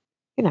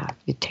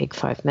 you take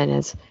 5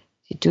 minutes,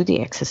 you do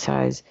the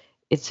exercise.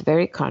 It's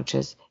very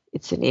conscious.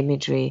 It's an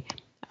imagery.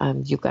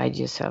 You guide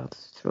yourself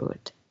through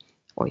it,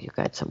 or you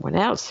guide someone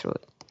else through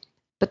it.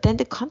 But then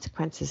the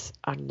consequences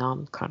are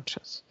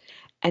non-conscious.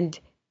 And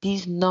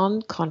these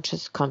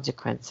non-conscious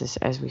consequences,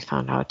 as we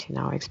found out in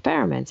our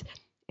experiments,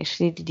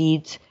 actually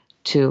lead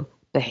to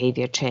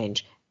behavior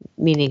change,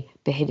 meaning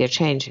behavior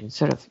change in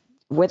sort of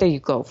whether you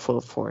go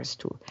full force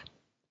to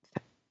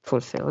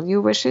fulfill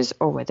your wishes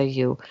or whether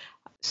you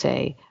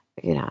say,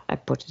 I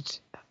put it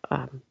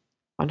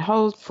on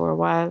hold for a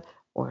while,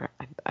 or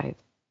I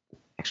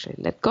actually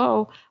let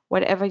go,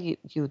 whatever you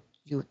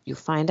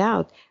find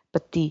out.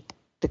 But the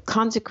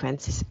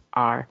consequences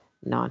are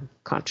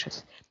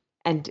non-conscious,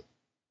 and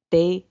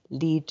they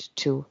lead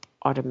to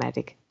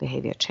automatic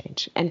behavior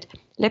change. And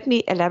let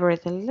me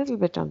elaborate a little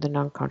bit on the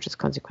non-conscious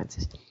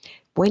consequences.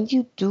 When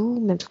you do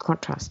mental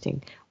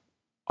contrasting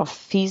of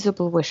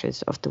feasible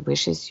wishes, of the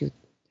wishes you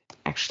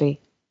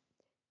actually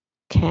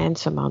can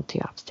surmount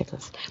the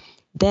obstacles,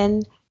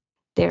 then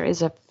there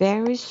is a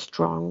very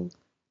strong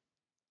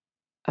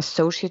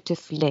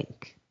associative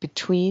link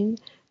between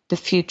the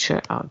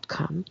future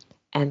outcome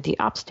and the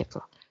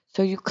obstacle.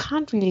 So you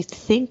can't really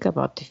think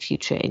about the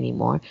future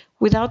anymore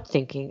without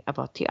thinking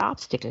about the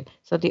obstacle.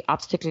 So the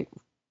obstacle,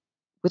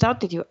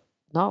 without that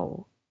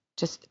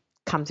just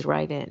comes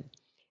right in.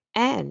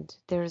 And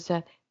there's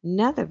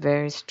another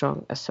very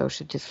strong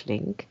associative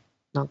link,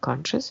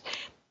 non-conscious,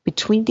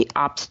 between the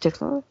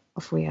obstacle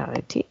of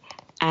reality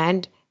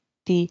and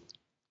the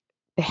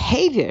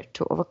behavior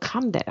to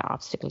overcome that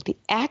obstacle, the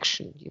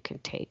action you can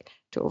take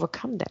to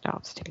overcome that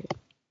obstacle.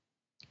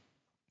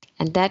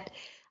 And that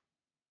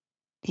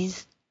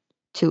these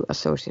to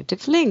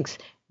associative links,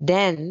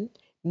 then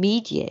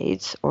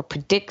mediates or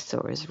predicts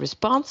or is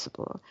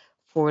responsible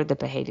for the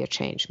behavior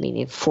change,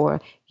 meaning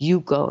for you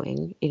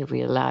going in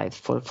real life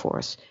full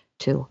force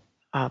to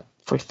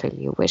fulfill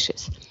your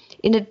wishes.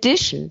 In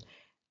addition,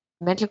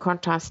 mental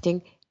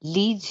contrasting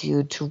leads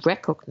you to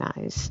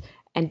recognize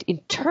and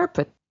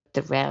interpret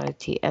the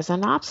reality as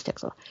an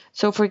obstacle.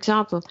 So, for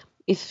example,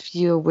 if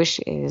your wish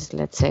is,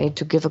 let's say,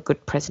 to give a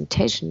good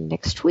presentation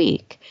next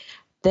week,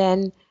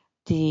 then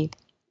the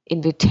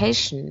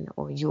invitation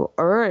or your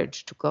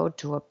urge to go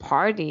to a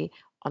party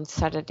on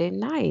Saturday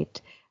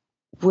night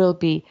will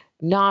be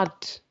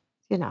not,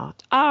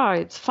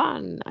 it's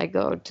fun, I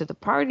go to the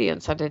party on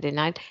Saturday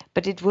night,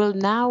 but it will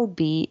now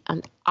be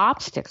an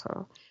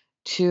obstacle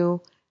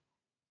to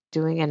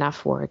doing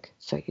enough work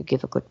so you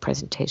give a good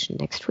presentation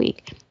next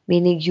week.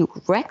 Meaning you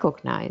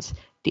recognize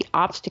the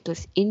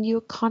obstacles in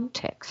your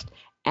context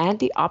and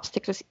the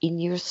obstacles in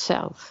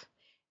yourself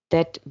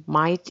that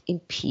might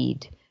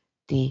impede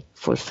the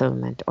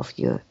fulfillment of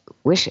your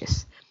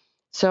wishes.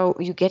 So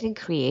you're getting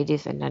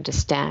creative and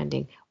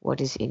understanding what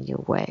is in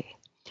your way.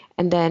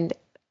 And then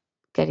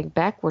getting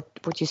back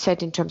what you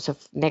said in terms of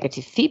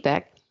negative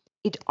feedback,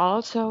 it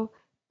also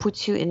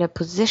puts you in a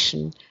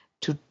position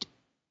to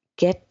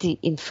get the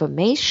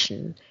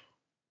information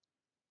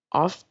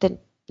of the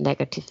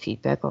negative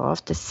feedback or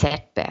of the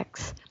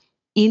setbacks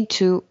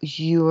into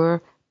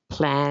your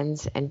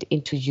plans and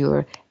into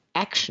your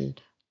action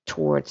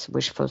towards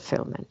wish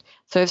fulfillment.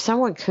 So if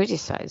someone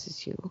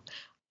criticizes you,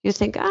 you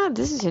think,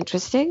 this is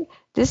interesting.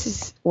 This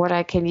is what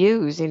I can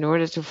use in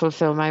order to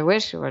fulfill my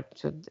wish or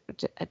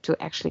to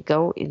actually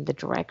go in the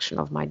direction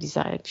of my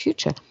desired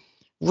future,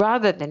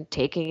 rather than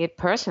taking it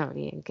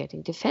personally and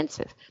getting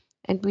defensive.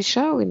 And we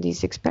show in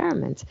these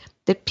experiments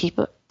that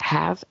people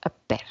have a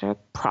better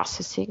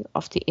processing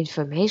of the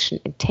information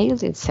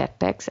entailed in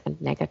setbacks and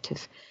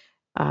negative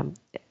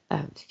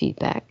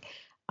feedback.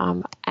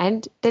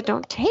 And they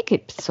don't take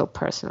it so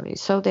personally.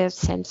 So their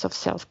sense of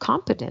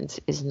self-competence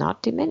is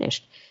not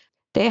diminished.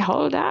 They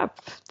hold up.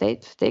 They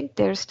think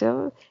they're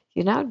still,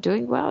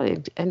 doing well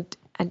and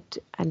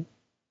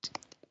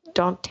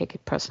don't take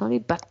it personally,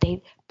 but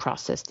they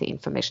process the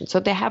information. So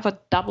they have a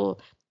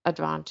double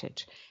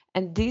advantage.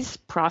 And this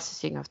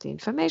processing of the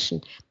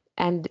information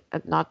and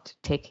not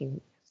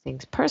taking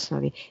things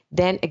personally,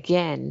 then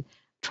again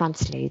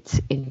translates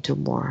into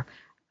more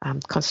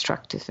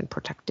constructive and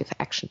productive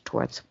action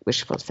towards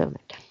wish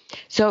fulfillment.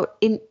 So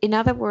in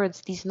other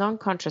words, these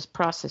non-conscious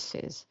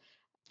processes,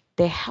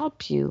 they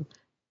help you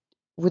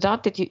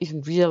without that you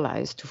even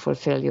realize to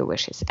fulfill your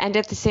wishes. And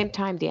at the same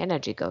time, the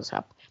energy goes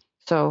up.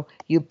 So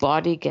your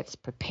body gets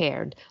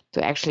prepared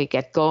to actually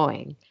get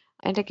going.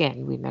 And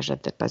again, we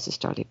measured that by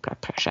systolic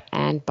blood pressure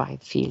and by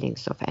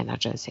feelings of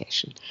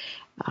energization.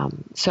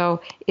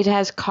 So it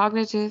has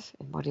cognitive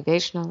and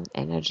motivational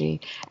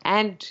energy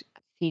and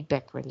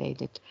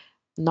feedback-related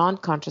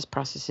non-conscious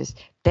processes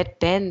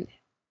that then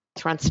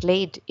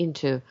translate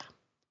into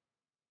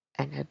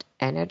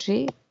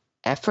energy,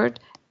 effort,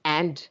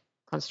 and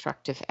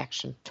constructive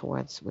action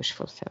towards wish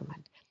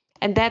fulfillment.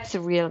 And that's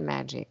the real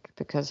magic,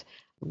 because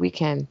we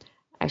can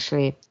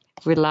actually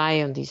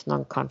rely on these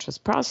non-conscious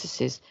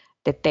processes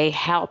that they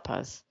help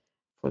us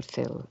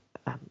fulfill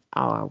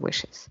our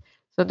wishes.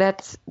 So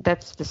that's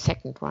the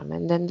second one.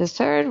 And then the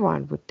third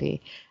one would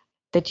be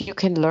that you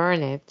can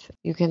learn it.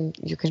 You can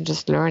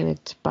just learn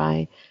it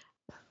by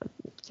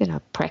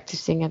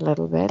practicing a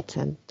little bit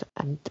and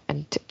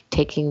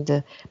taking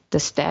the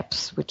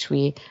steps which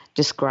we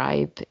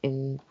describe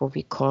in what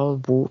we call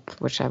WOOP,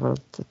 which I will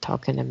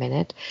talk in a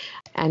minute.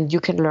 And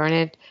you can learn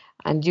it,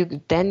 and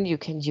you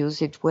can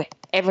use it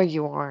wherever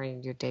you are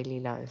in your daily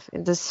life,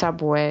 in the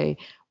subway,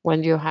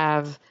 when you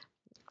have,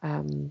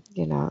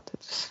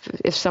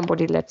 if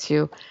somebody lets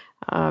you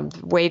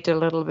wait a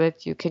little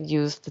bit, you can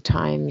use the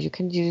time. You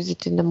can use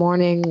it in the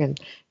morning and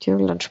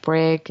during lunch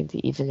break, in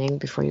the evening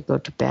before you go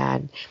to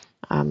bed.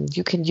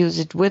 You can use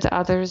it with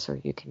others, or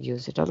you can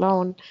use it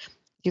alone.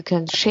 You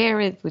can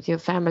share it with your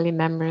family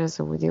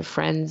members or with your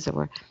friends,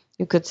 or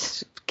you could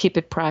keep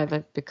it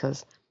private,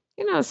 because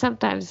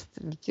sometimes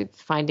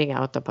finding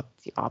out about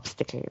the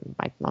obstacle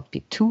might not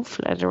be too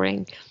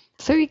flattering.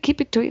 So you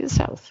keep it to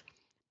yourself.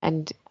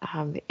 And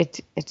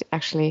it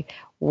actually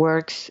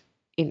works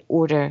in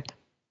order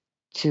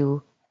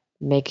to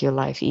make your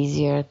life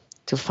easier,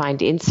 to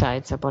find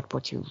insights about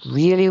what you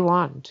really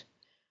want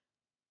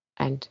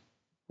and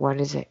what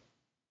is it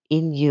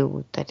in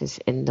you that is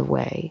in the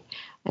way.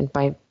 And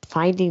by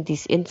finding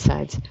these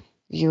insights,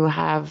 you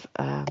have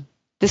a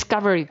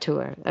discovery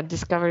tour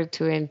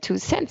in two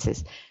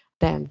senses.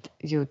 Then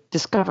you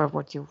discover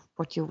what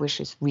your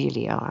wishes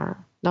really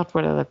are, not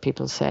what other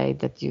people say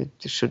that you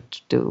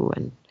should do,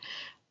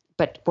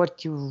 but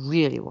what you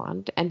really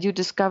want. And you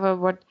discover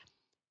what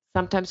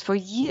sometimes for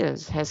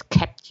years has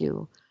kept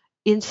you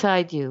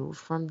inside you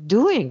from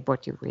doing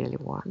what you really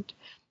want.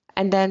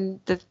 And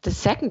then the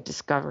second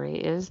discovery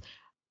is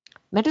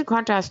mental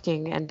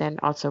contrasting, and then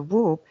also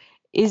WOOP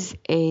is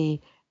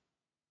a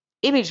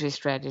imagery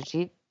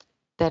strategy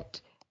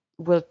that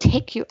will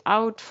take you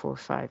out for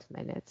 5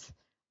 minutes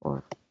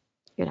or,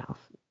 you know,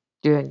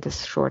 during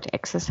this short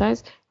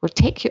exercise will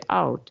take you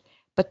out,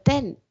 but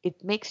then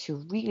it makes you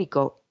really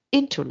go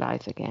into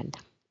life again,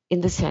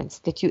 in the sense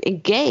that you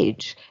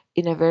engage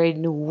in a very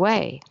new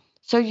way.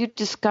 So you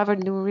discover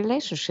new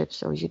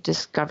relationships, or you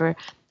discover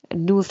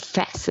new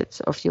facets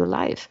of your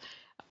life,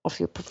 of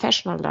your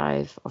professional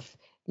life, of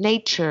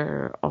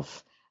nature,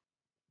 of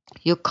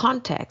your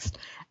context,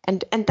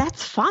 and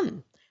that's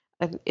fun.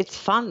 It's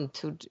fun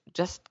to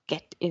just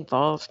get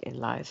involved in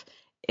life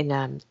in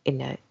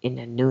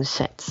a new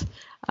sense.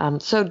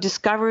 So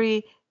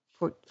discovery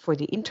for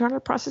the internal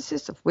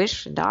processes of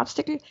wish and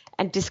obstacle,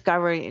 and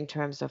discovery in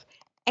terms of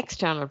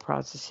external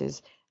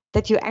processes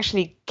that you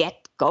actually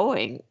get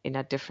going in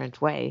a different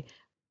way.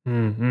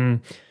 Mm-hmm.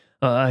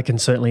 I can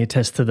certainly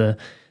attest to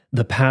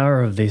the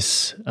power of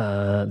this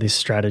this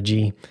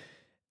strategy,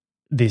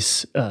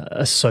 this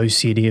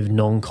associative,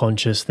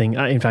 non-conscious thing.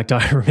 In fact,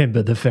 I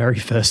remember the very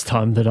first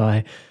time that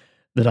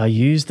I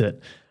used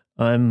it.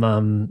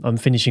 I'm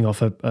finishing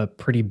off a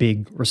pretty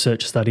big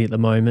research study at the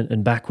moment,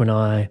 and back when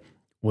I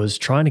was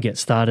trying to get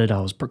started, I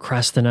was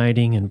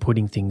procrastinating and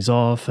putting things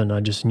off, and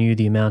I just knew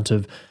the amount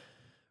of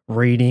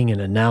reading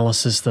and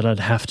analysis that I'd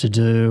have to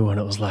do, and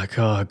it was like,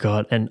 oh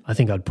God. And I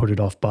think I'd put it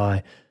off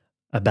by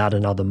about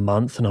another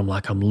month, and I'm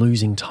like, I'm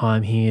losing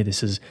time here.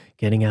 This is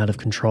getting out of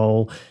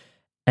control.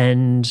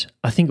 And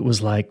I think it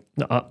was like,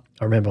 I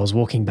remember I was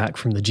walking back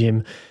from the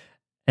gym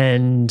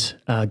and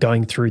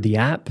going through the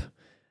app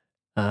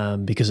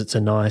because it's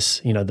a nice,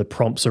 the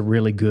prompts are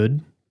really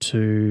good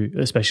to,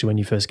 especially when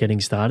you're first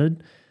getting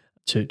started,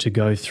 to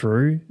go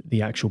through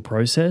the actual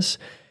process.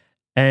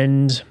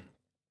 And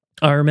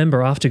I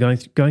remember after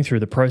going through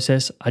the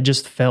process, I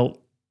just felt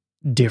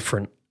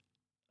different,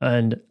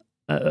 and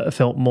I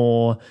felt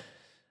more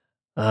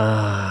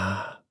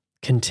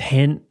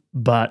content,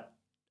 but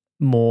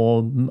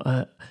more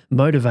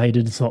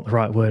motivated. It's not the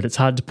right word. It's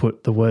hard to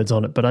put the words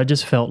on it, but I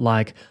just felt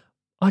like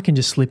I can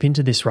just slip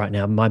into this right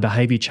now. My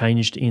behavior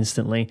changed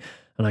instantly,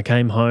 and I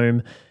came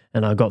home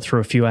and I got through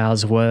a few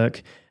hours of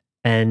work,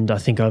 and I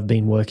think I'd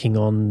been working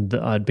on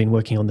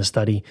the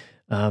study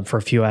for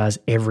a few hours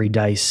every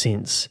day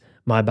since.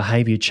 My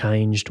behavior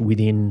changed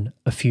within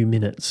a few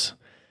minutes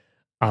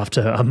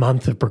after a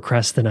month of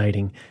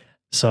procrastinating.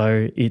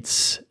 So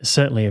it's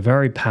certainly a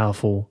very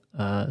powerful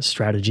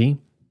strategy,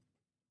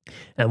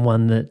 and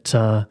one that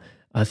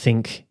I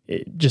think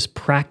just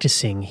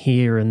practicing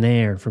here and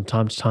there from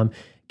time to time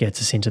gets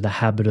us into the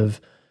habit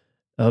of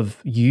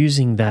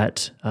using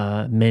that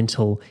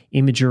mental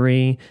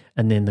imagery,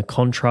 and then the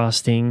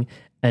contrasting,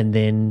 and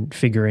then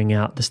figuring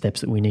out the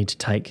steps that we need to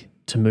take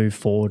to move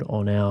forward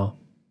on our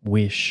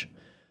wish.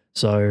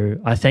 So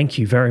I thank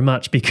you very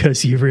much,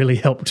 because you really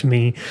helped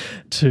me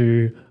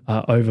to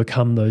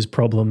overcome those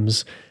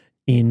problems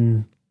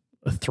in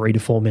 3 to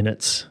 4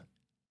 minutes.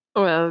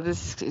 Well,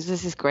 this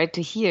is great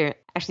to hear.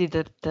 Actually,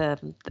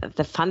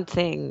 the fun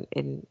thing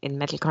in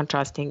mental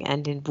contrasting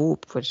and in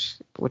Whoop, which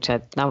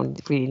I now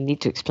really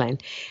need to explain,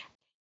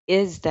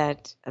 is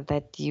that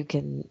you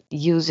can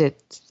use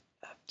it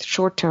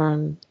short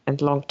term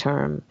and long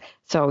term.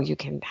 So you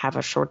can have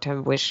a short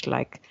term wish,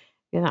 like,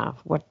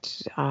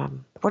 what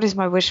is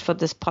my wish for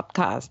this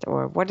podcast,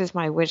 or what is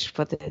my wish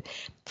for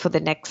the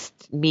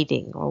next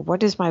meeting, or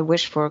what is my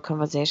wish for a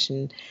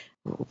conversation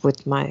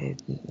with my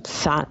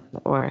son,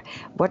 or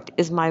what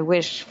is my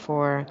wish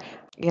for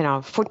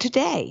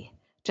today,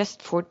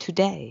 just for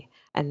today.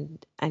 And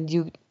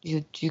you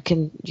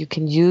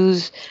can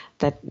use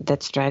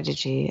that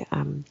strategy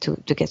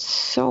to get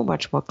so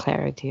much more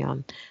clarity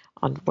on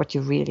what you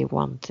really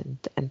want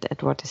and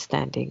what is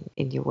standing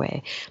in your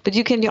way. But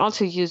you can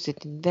also use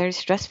it in very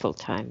stressful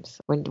times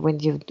when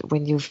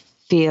you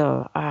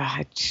feel,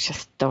 I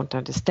just don't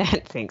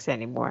understand things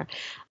anymore.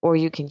 Or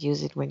you can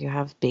use it when you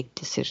have big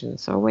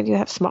decisions, or when you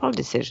have small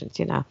decisions,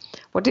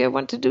 what do I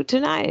want to do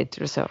tonight,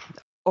 or so.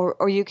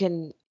 Or you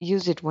can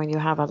use it when you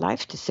have a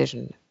life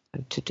decision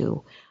to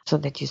do, so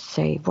that you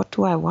say, what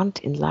do I want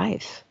in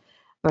life?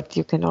 But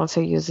you can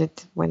also use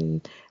it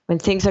when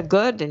things are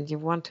good and you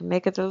want to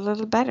make it a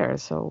little better.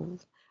 So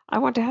I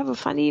want to have a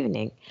fun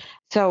evening.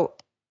 So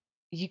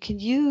you can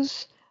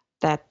use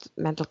that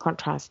mental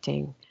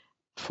contrasting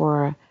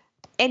for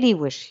any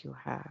wish you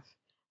have,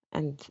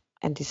 and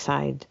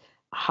decide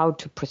how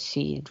to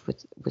proceed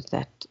with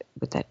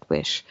that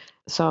wish.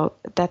 So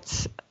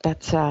that's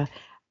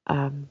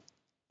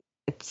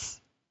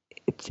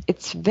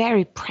it's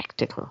very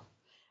practical.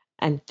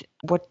 And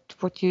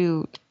what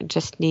you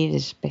just need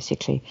is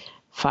basically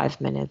 5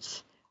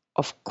 minutes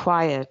of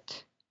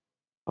quiet,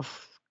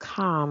 of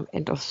calm,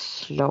 and of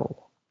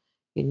slow.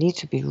 You need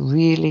to be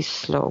really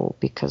slow,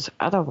 because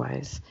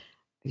otherwise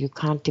you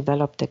can't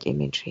develop that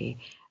imagery,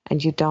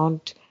 and you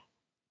don't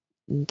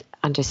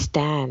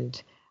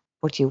understand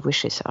what your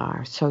wishes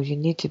are. So you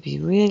need to be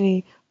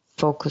really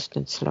focused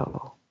and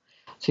slow.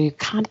 So you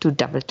can't do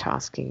double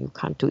tasking. You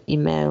can't do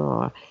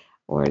email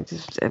or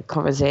a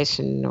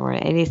conversation or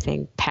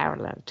anything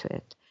parallel to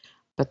it.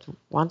 But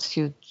once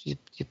you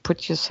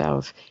put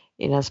yourself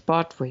in a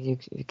spot where you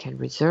can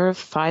reserve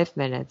 5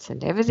 minutes,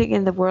 and everything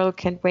in the world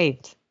can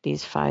wait.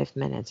 these 5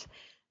 minutes,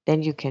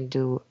 then you can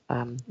do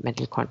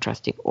mental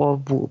contrasting or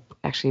WOOP.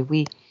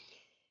 Actually,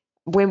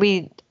 when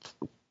we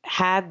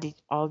had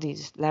all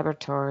these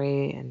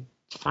laboratory and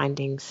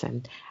findings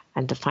and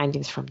the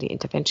findings from the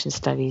intervention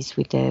studies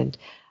we did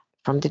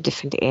from the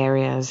different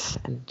areas,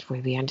 and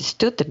where we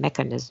understood the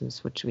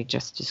mechanisms which we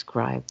just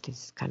described,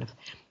 these kind of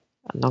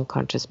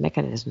non-conscious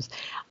mechanisms,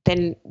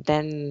 then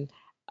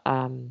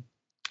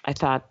I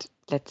thought,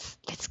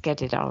 let's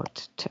get it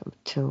out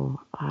to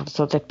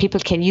so that people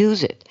can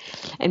use it.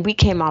 And we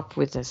came up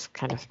with this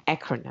kind of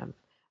acronym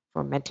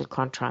for mental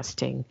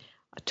contrasting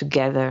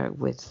together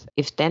with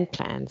if-then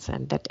plans,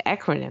 and that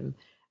acronym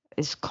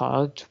is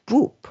called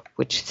WOOP,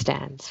 which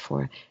stands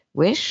for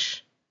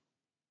wish,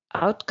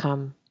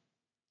 outcome,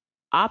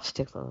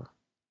 obstacle,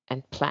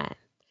 and plan.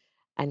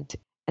 And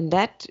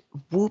that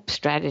WOOP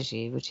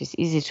strategy, which is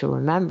easy to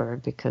remember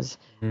because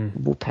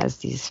WOOP has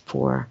these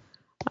 4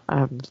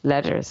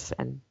 letters,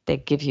 and they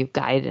give you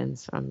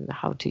guidance on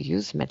how to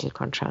use mental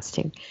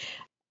contrasting.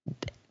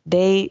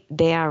 They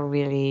are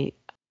really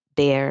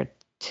there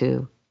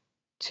to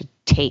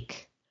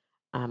take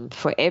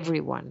for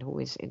everyone who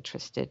is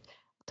interested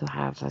to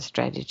have a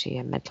strategy,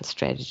 a mental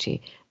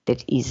strategy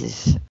that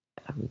eases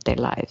their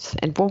lives.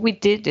 And what we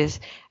did is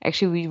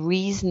actually we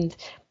reasoned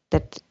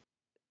that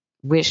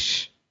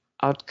wish,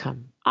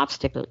 outcome,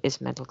 obstacle is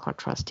mental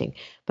contrasting.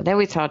 But then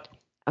we thought,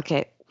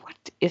 okay, what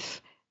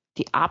if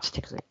the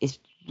obstacle is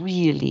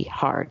really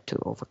hard to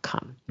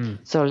overcome?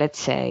 So let's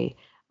say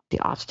the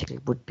obstacle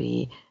would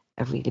be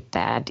a really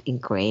bad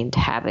ingrained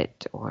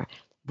habit, or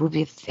would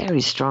be a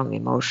very strong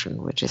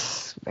emotion, which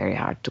is very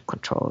hard to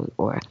control,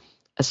 or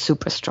a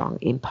super strong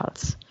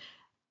impulse.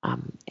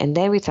 And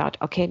then we thought,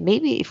 okay,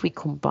 maybe if we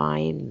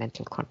combine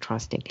mental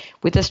contrasting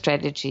with a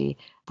strategy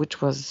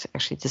which was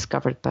actually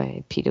discovered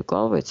by Peter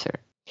Gollwitzer,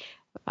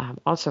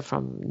 also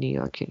from New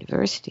York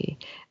University,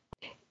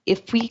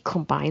 if we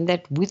combine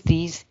that with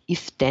these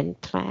if-then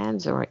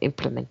plans or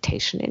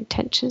implementation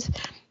intentions,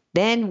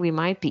 then we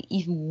might be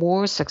even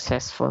more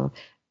successful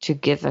to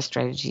give a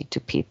strategy to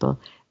people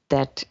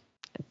that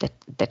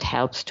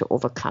helps to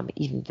overcome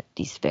even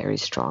these very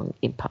strong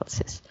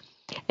impulses.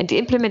 And the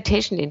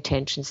implementation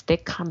intentions, they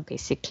come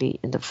basically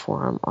in the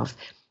form of,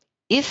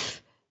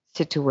 if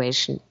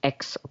situation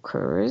X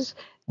occurs,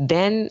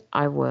 then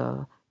I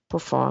will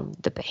perform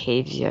the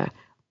behavior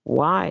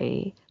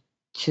Y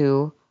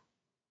to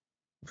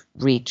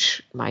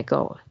reach my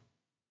goal.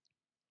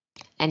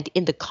 And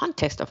in the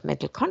context of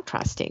mental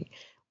contrasting,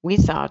 we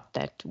thought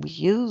that we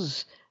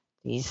use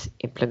these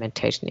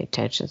implementation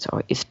intentions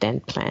or if-then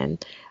plan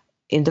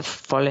in the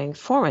following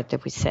format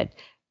that we said,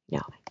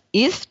 now,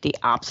 if the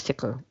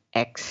obstacle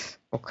X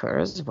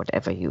occurs,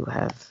 whatever you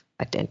have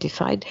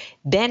identified,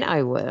 then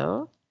I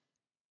will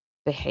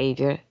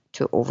behavior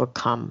to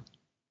overcome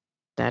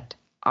that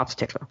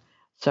obstacle.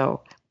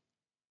 So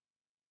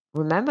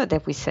remember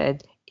that we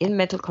said in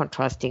mental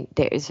contrasting,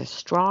 there is a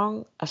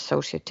strong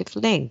associative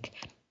link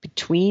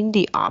between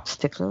the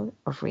obstacle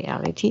of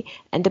reality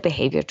and the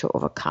behavior to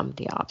overcome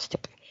the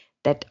obstacle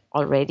that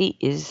already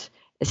is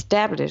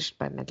established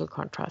by mental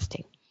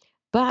contrasting.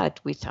 But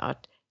we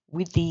thought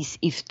with these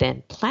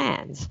if-then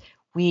plans,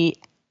 we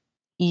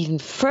even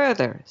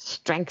further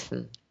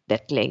strengthen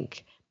that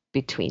link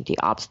between the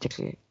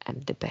obstacle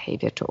and the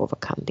behavior to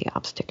overcome the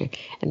obstacle.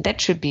 And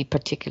that should be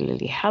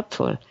particularly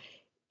helpful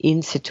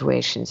in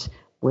situations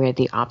where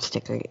the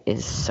obstacle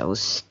is so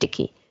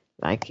sticky,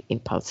 like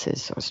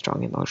impulses or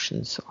strong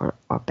emotions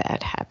or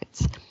bad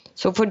habits.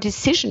 So for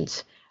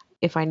decisions,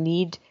 if I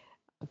need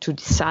to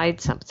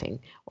decide something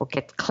or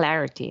get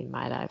clarity in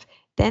my life,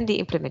 then the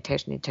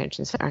implementation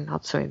intentions are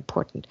not so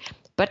important.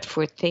 But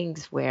for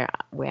things where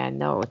I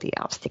know the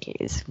obstacle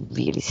is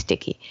really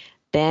sticky,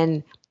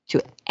 then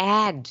to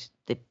add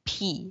the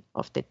P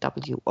of the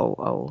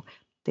WOO,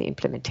 the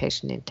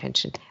implementation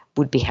intention,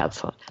 would be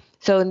helpful.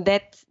 So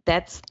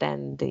that's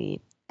then the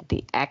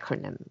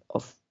acronym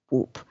of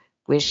WOOP,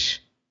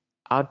 wish,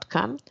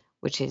 outcome,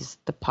 which is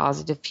the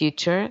positive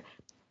future,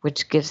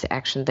 which gives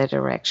action the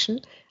direction,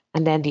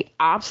 and then the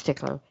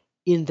obstacle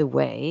in the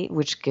way,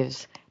 which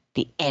gives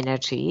the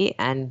energy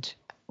and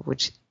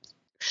which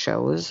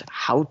shows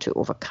how to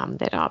overcome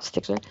that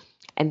obstacle.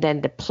 And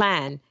then the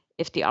plan,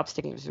 if the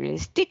obstacle is really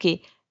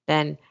sticky,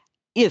 then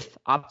if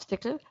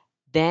obstacle,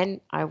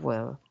 then I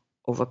will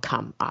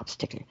overcome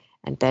obstacle.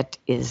 And that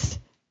is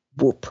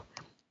WOOP.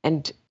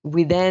 And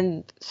we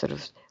then sort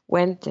of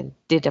went and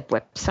did a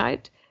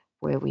website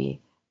where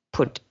we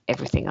put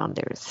everything on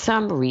there.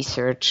 Some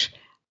research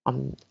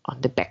on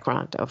the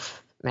background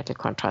of mental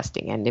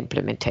contrasting and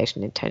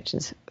implementation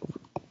intentions.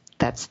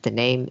 That's the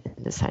name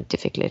in the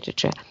scientific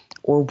literature,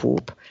 or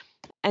WOOP.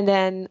 And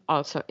then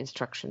also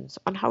instructions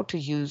on how to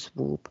use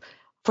WOOP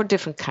for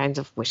different kinds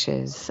of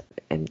wishes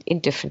and in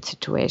different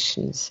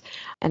situations.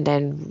 And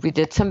then we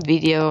did some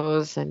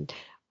videos and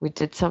we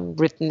did some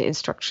written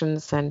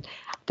instructions. And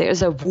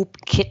there's a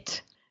WOOP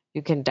kit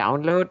you can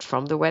download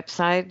from the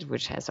website,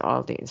 which has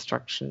all the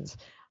instructions.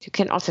 You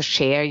can also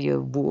share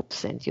your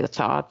WOOPs and your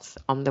thoughts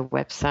on the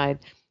website.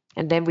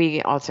 And then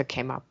we also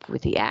came up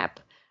with the app,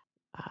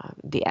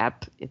 the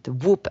app, the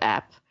Whoop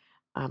app,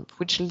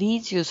 which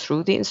leads you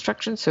through the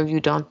instructions, so you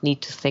don't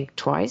need to think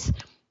twice.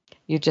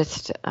 You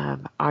just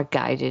are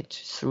guided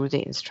through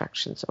the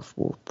instructions of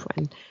Whoop.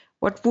 And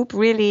what Whoop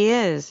really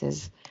is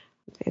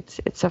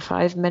it's a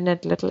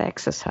 5-minute little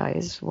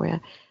exercise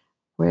where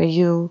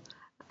you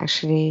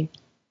actually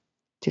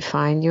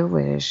define your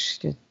wish.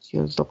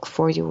 You look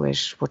for your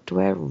wish. What do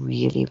I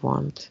really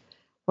want?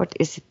 What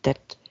is it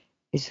that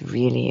is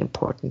really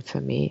important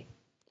for me?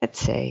 Let's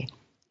say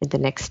in the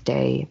next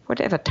day,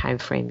 whatever time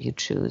frame you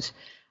choose,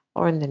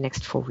 or in the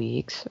next 4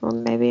 weeks, or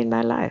maybe in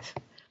my life.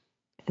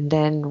 And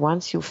then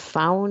once you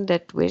found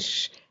that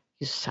wish,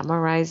 you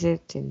summarize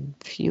it in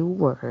few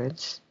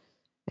words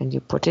and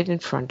you put it in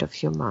front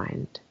of your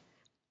mind.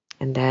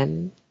 And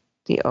then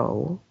the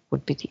O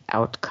would be the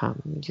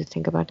outcome. You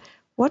think about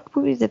what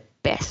would be the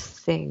best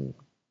thing,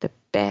 the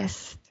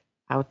best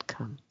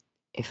outcome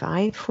if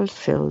I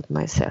fulfilled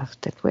myself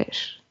that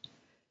wish.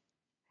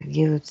 And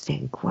you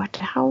think,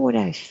 how would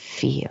I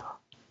feel?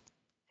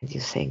 And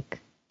you think,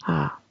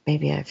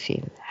 maybe I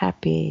feel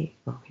happy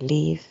or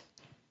relief,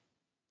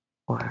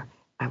 or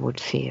I would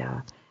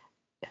feel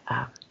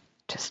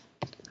just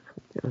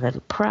a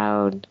little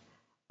proud,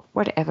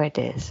 whatever it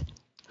is.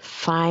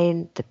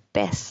 Find the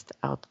best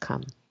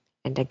outcome.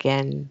 And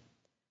again,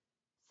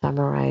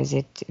 summarize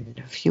it in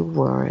a few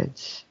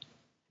words.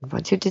 And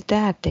once you did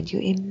that, then you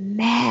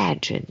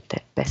imagine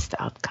that best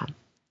outcome.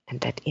 And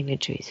that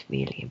imagery is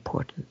really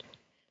important.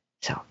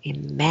 So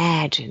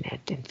imagine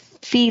it and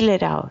feel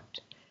it out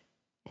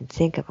and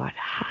think about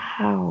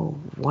how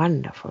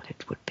wonderful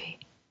it would be.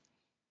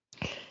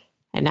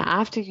 And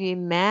after you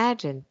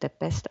imagine the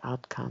best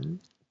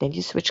outcome, then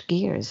you switch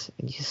gears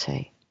and you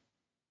say,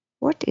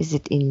 what is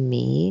it in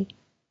me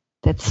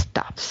that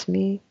stops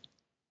me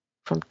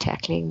from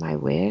tackling my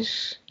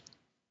wish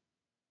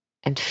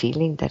and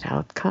feeling that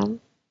outcome?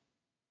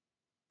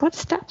 What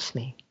stops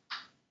me?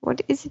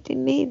 What is it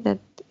in me that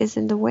is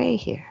in the way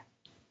here?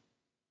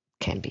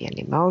 Can be an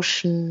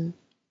emotion,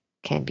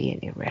 can be an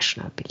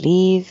irrational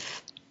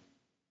belief,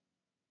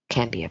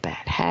 can be a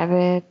bad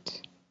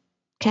habit,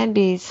 can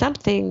be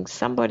something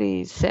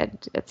somebody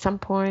said at some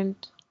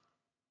point.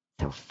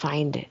 So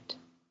find it.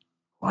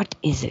 What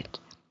is it?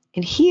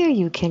 And here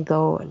you can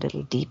go a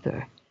little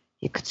deeper.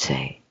 You could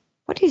say,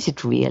 what is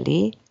it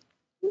really?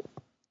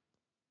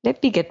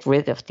 Let me get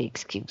rid of the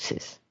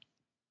excuses.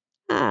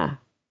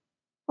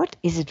 What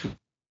is it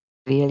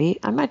really?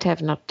 I might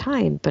have not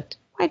time, but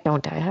why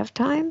don't I have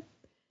time?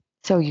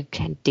 So you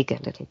can dig a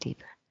little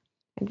deeper.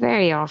 And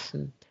very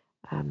often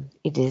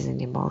it is an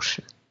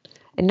emotion.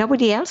 And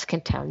nobody else can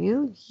tell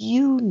you.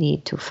 You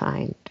need to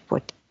find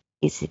what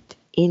is it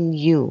in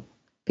you,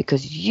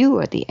 because you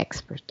are the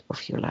expert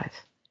of your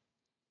life.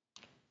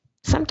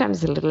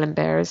 Sometimes a little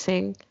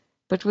embarrassing,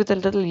 but with a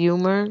little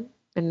humor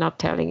and not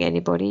telling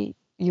anybody,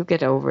 you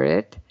get over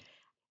it.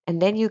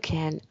 And then you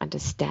can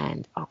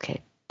understand,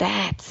 okay,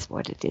 that's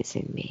what it is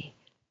in me.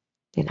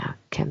 It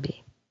can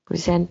be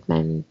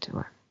resentment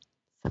or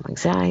some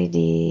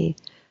anxiety,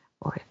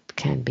 or it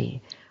can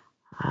be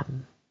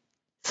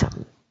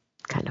some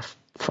kind of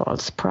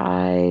false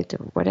pride,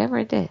 or whatever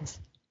it is.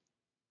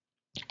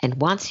 And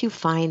once you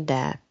find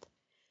that,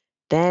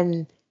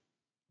 then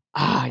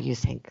you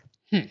think,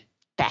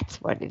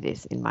 that's what it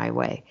is in my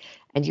way.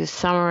 And you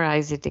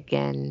summarize it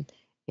again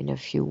in a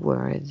few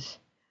words.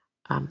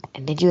 And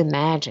then you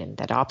imagine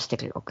that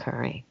obstacle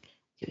occurring.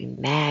 You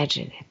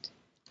imagine it,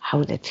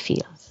 how that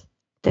feels.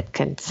 That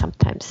can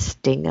sometimes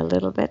sting a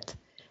little bit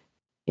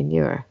in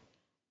your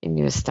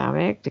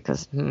stomach,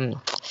 because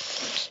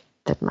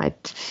that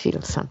might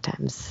feel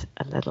sometimes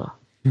a little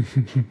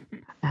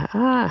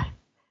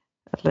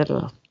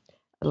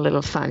a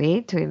little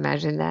funny to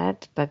imagine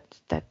that, but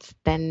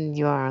then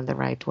you are on the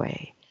right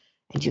way.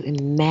 And you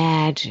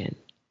imagine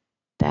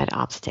that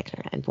obstacle.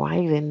 And while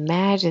you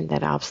imagine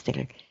that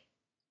obstacle,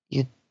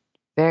 you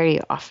very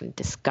often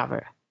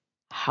discover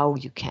how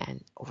you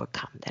can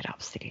overcome that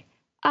obstacle.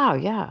 Oh,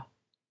 yeah,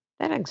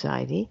 that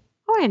anxiety.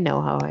 Oh, I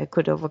know how I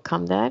could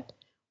overcome that.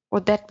 Or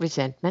that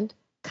resentment.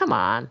 Come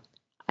on,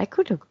 I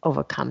could have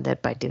overcome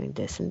that by doing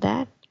this and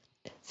that.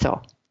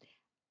 So,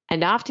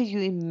 and after you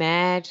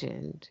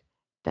imagined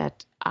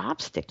that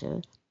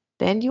obstacle,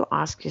 then you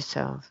ask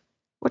yourself,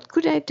 what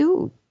could I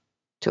do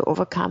to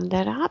overcome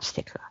that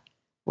obstacle?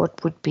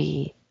 What would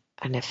be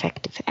an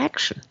effective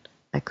action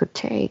I could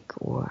take,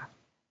 or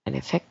an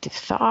effective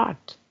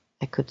thought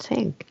I could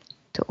think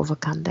to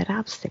overcome that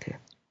obstacle?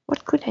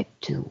 What could I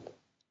do?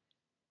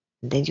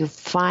 And then you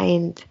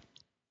find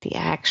the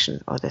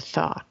action or the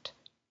thought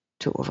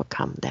to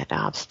overcome that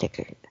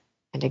obstacle.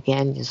 And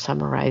again, you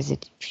summarize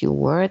it in a few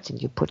words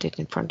and you put it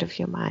in front of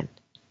your mind.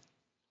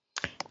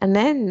 And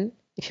then,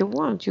 if you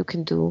want, you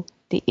can do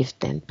the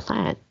if-then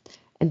plan.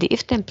 And the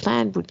if-then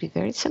plan would be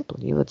very simple.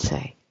 You would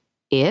say,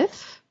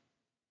 if,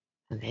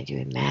 and then you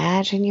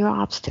imagine your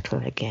obstacle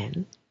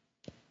again,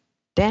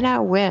 then I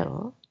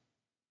will.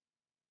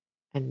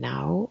 And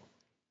now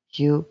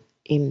you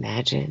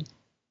imagine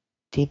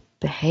the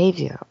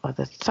behavior or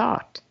the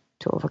thought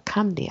to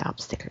overcome the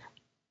obstacle.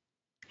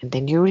 And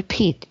then you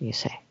repeat and you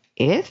say,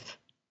 if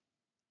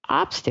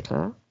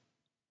obstacle,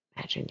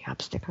 imagine the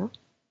obstacle,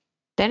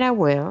 then I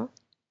will,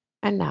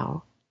 and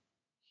now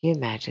you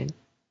imagine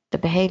the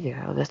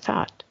behavior or the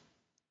thought.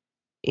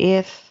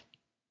 If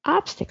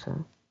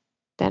obstacle,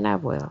 then I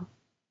will,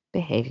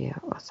 behavior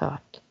or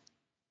thought.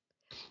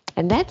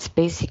 And that's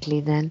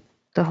basically then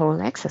the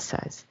whole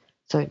exercise.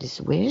 So it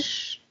is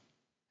wish,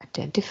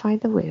 identify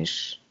the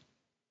wish,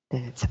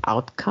 then it's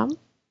outcome,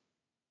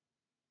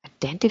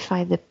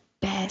 identify the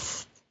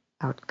best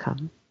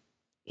outcome,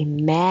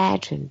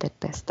 imagine that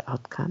best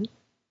outcome,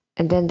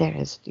 and then there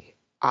is the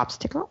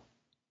obstacle,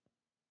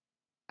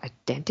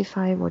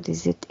 identify what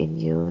is it in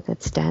you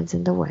that stands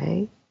in the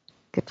way,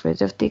 get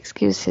rid of the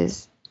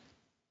excuses,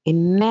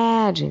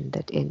 imagine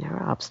that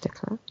inner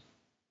obstacle,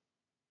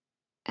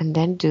 and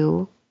then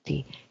do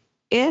the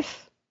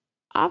if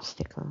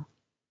obstacle,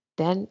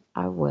 then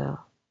I will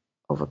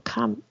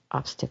overcome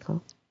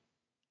obstacle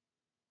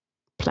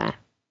plan.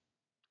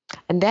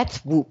 And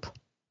that's Whoop.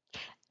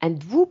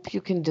 And Whoop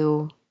you can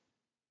do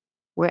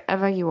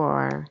wherever you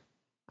are,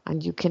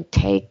 and you can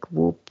take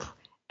Whoop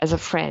as a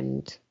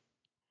friend.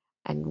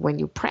 And when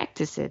you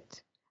practice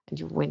it,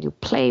 and when you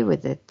play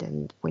with it,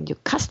 and when you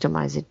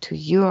customize it to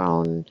your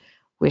own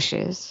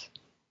wishes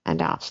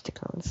and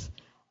obstacles,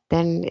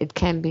 then it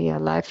can be a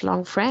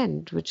lifelong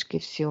friend, which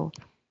gives you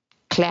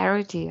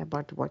clarity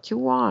about what you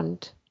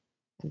want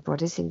and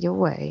what is in your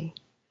way,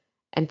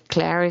 and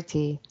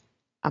clarity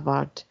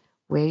about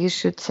where you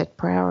should set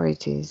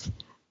priorities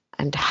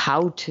and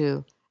how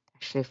to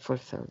actually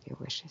fulfill your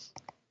wishes.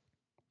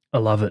 I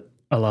love it.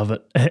 I love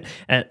it.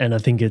 And I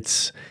think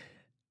it's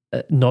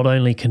not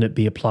only can it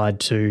be applied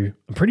to,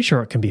 I'm pretty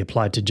sure it can be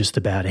applied to just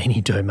about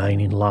any domain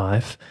in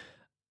life.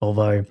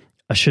 Although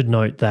I should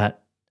note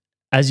that,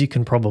 as you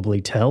can probably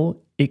tell,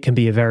 it can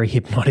be a very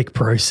hypnotic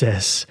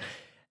process.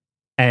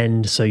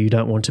 And so you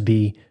don't want to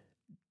be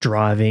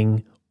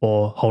driving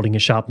or holding a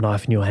sharp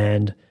knife in your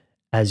hand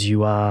as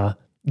you are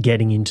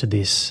getting into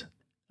this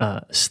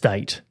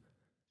state.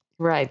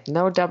 Right.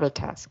 No double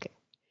tasking.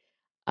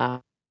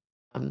 Um,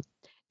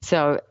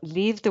 so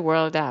leave the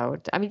world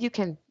out. I mean, you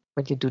can,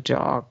 when you do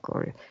jog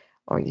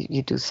or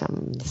you do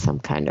some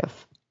kind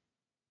of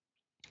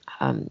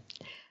and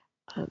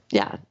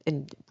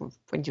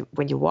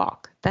when you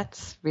walk,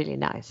 that's really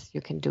nice.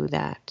 You can do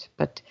that,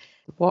 but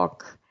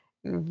walk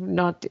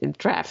not in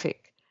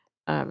traffic.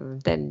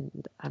 Then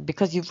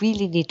because you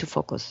really need to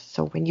focus.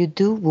 So when you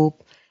do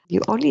Whoop,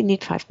 you only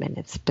need 5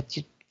 minutes, but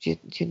you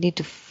need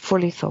to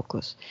fully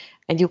focus,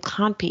 and you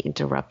can't be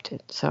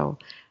interrupted. So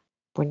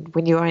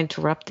when you are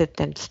interrupted,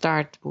 then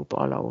start Whoop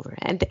all over.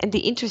 And the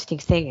interesting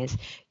thing is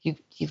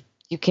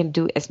you can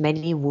do as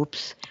many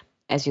Whoops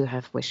as you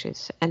have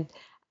wishes. And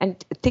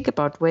think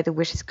about where the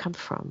wishes come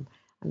from.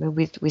 I mean,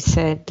 we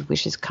said the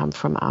wishes come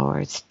from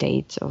our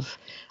states of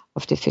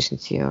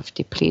deficiency, of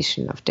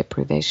depletion, of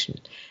deprivation,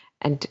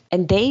 and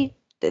they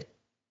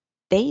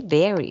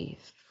vary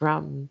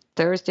from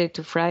Thursday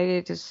to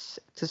Friday to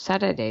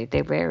Saturday.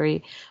 They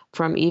vary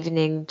from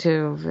evening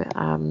to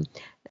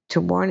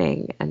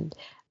morning, and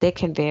they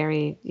can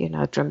vary,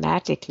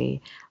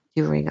 dramatically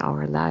during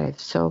our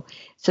lives. So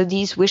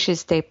these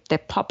wishes, they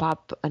pop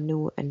up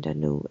anew and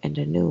anew and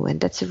anew,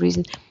 and that's the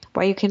reason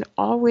why you can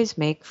always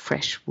make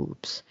fresh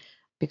Whoops,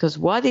 because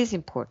what is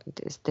important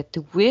is that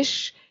the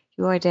wish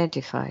you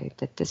identify,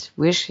 that this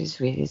wish is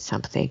really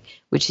something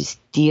which is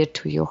dear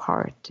to your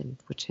heart and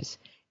which is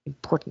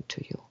important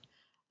to you.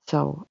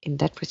 So in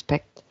that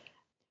respect,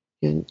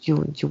 you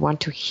want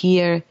to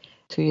hear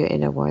to your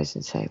inner voice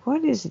and say,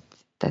 what is it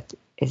that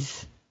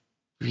is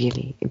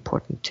really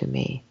important to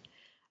me?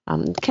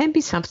 It can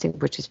be something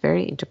which is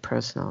very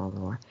interpersonal,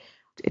 or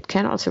it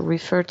can also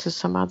refer to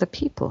some other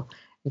people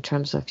in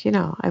terms of,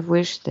 I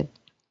wish that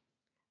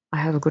I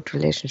have a good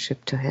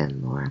relationship to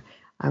him, or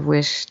I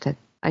wish that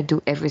I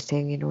do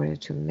everything in order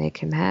to make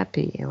him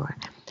happy, or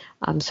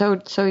so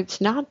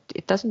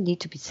it doesn't need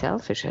to be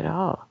selfish at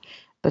all,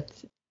 but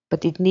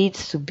it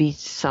needs to be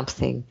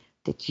something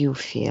that you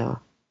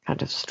feel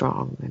kind of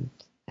strong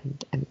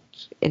and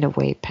in a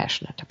way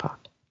passionate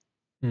about.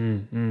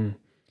 Mm-hmm.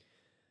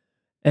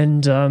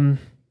 And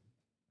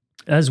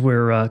as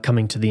we're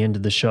coming to the end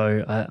of the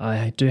show,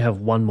 I do have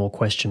one more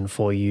question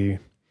for you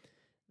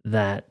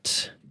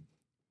that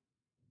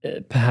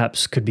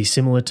perhaps could be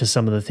similar to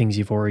some of the things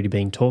you've already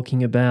been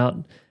talking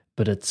about,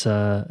 but it's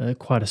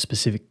quite a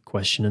specific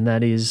question, and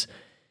that is,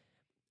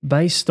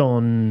 based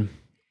on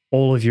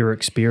all of your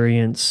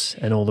experience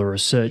and all the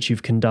research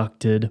you've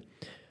conducted,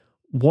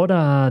 what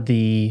are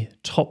the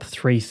top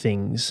 3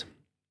 things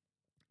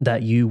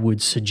that you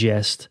would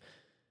suggest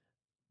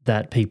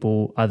that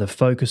people either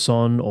focus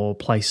on or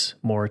place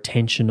more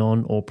attention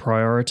on or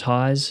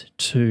prioritize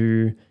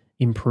to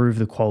improve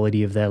the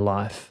quality of their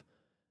life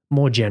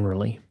more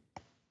generally?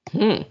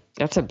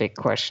 That's a big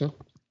question.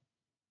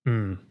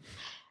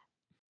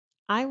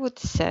 I would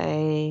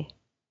say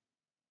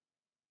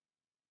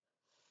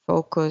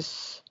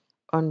focus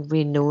on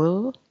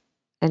renewal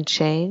and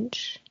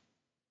change.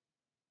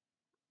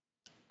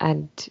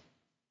 And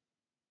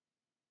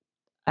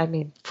I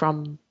mean,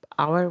 from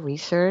our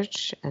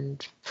research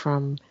and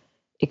from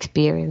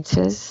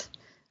experiences,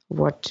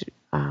 what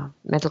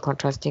mental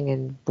contrasting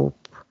in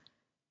WOOP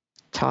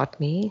taught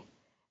me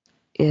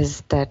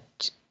is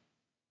that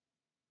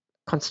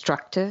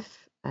constructive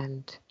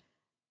and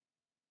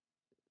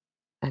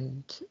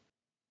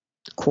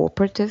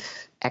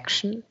cooperative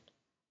action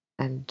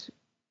and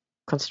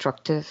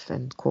constructive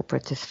and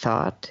cooperative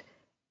thought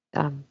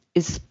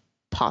is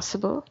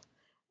possible,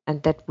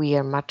 and that we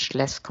are much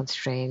less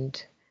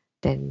constrained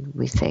than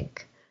we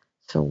think.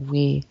 So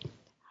we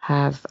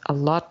have a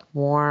lot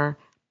more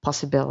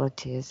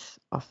possibilities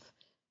of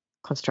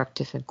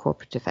constructive and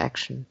cooperative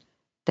action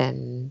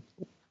than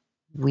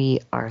we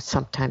are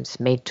sometimes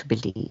made to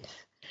believe.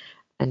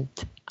 And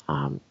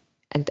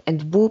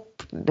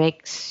WOOP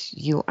makes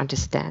you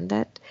understand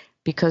that,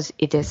 because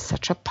it is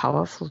such a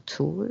powerful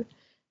tool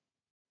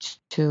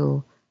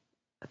to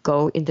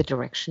go in the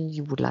direction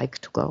you would like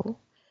to go.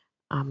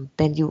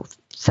 Then you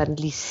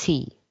suddenly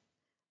see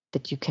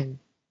that you can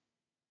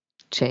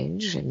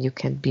change and you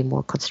can be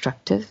more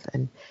constructive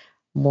and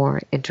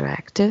more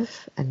interactive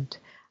and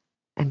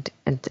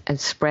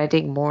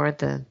spreading more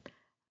the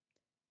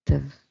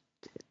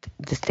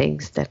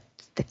things that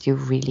you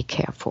really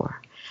care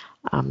for.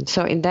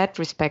 So in that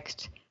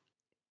respect,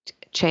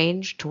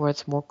 change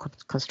towards more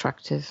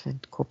constructive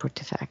and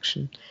cooperative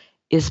action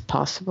is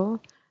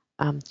possible.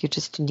 You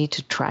just need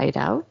to try it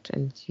out,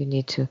 and you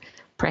need to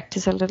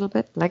practice a little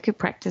bit, like you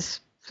practice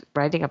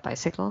riding a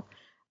bicycle.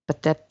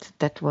 But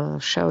that will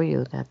show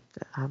you that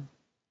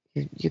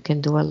you can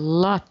do a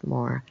lot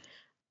more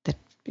that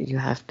you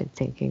have been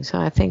thinking. So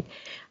I think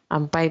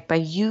by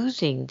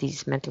using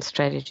these mental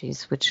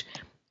strategies, which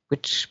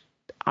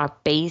are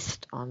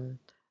based on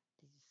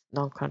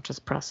non-conscious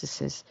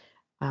processes,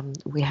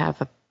 we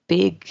have a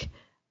big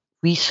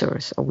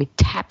resource, or we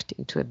tapped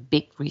into a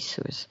big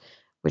resource,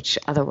 which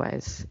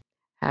otherwise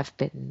have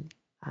been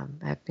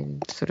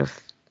sort of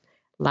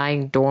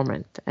lying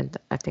dormant. And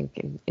I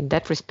think in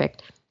that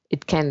respect,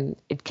 it can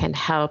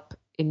help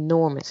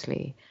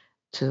enormously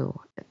to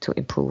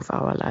improve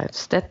our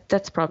lives.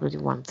 That's probably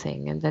one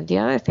thing. And then the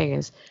other thing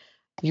is,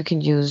 you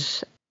can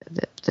use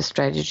the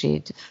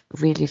strategy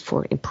really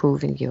for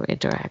improving your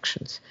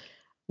interactions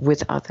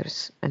with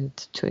others and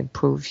to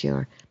improve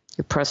your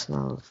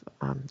personal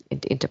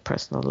and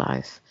interpersonal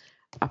life,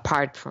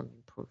 apart from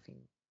improving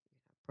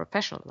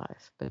professional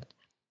life,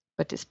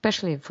 but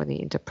especially for the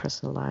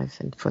interpersonal life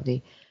and for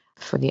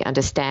the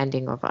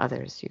understanding of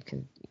others, you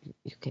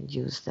can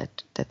use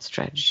that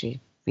strategy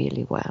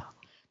really well,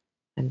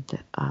 and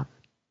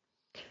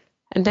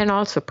then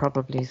also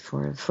probably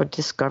for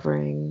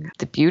discovering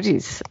the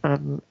beauties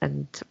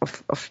and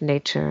of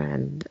nature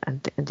and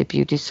the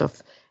beauties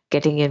of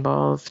getting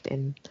involved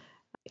in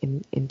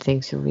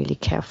things you really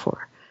care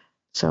for.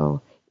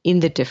 So in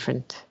the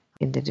different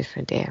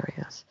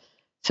areas.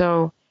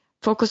 So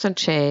focus on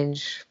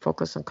change,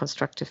 focus on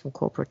constructive and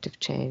cooperative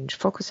change,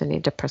 focus on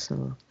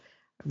interpersonal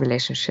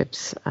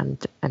relationships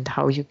and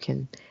how you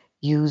can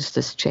use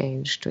this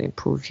change to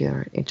improve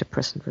your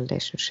interpersonal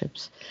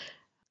relationships.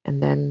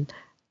 And then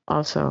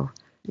also,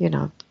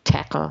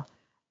 tackle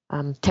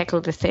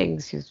the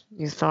things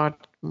you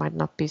thought might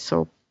not be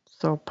so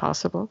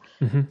possible,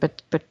 Mm-hmm.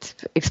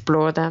 but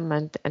explore them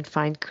and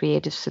find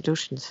creative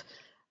solutions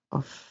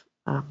of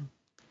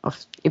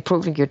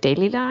improving your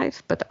daily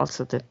life, but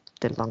also the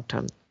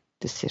long-term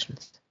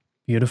decisions.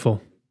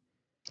 Beautiful.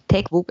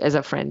 Take WOOP as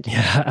a friend.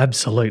 Yeah,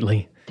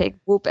 absolutely. Take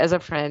WOOP as a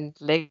friend.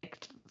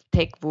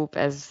 Take WOOP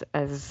as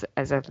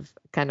a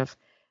kind of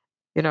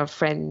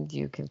friend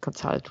you can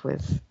consult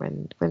with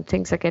when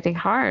things are getting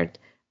hard,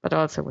 but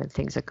also when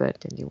things are good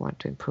and you want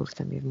to improve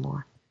them even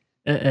more.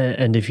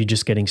 And if you're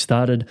just getting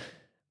started,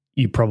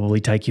 you probably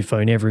take your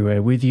phone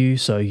everywhere with you,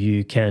 so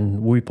you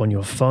can WOOP on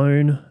your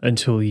phone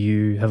until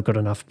you have got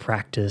enough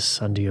practice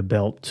under your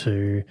belt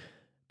to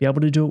be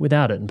able to do it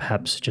without it. And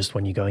perhaps just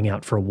when you're going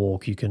out for a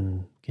walk, you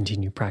can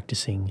continue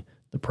practicing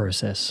the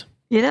process.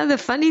 The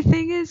funny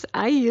thing is,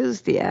 I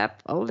use the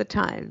app all the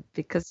time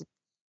because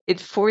it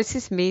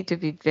forces me to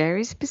be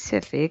very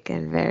specific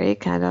and very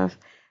kind of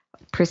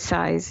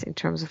precise in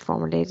terms of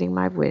formulating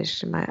my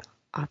wish, my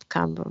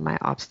outcome, my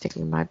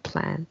obstacle, my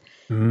plan.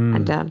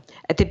 And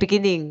at the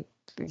beginning,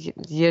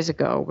 years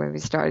ago, when we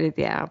started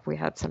the app, we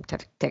had some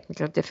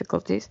technical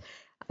difficulties.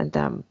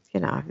 And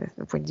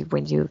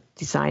when you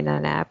design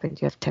an app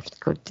and you have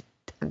technical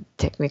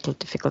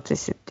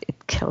difficulties,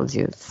 it kills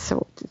you. It's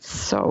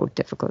so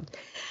difficult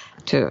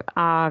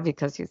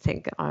because you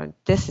think,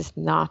 this is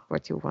not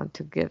what you want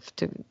to give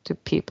to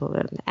people,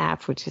 an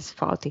app which is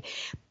faulty.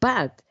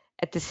 But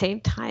at the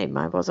same time,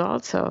 I was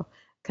also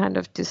kind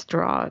of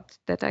distraught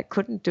that I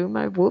couldn't do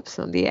my WOOPs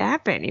on the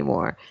app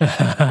anymore.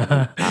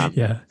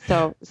 Yeah.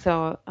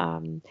 So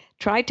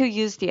try to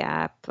use the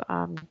app,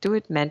 do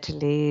it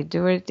mentally,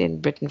 do it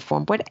in written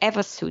form,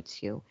 whatever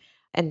suits you.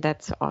 And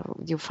that's all.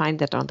 You find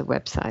that on the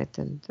website,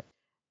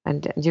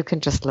 and you can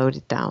just load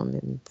it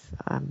down.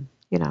 And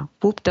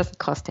WOOP doesn't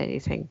cost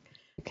anything.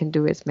 You can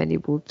do as many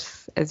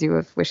WOOPs as you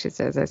have wishes,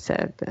 as I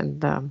said,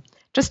 and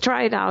just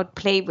try it out,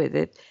 play with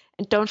it,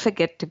 And don't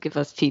forget to give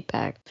us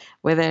feedback,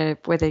 whether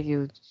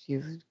you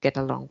get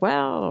along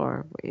well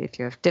or if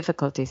you have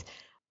difficulties.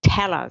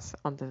 Tell us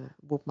on the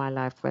Whoop My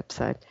Life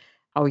website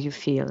how you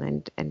feel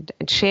and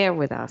share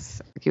with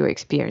us your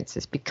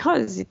experiences,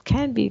 because it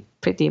can be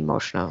pretty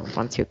emotional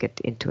once you get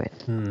into it.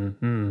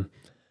 Mm-hmm.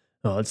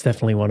 Oh, it's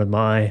definitely one of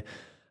my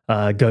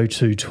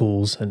go-to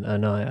tools,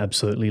 and I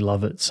absolutely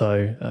love it.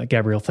 So,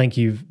 Gabrielle, thank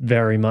you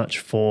very much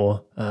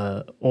for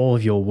all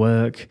of your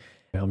work.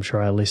 I'm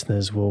sure our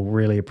listeners will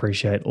really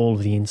appreciate all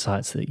of the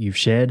insights that you've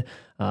shared.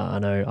 I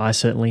know I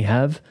certainly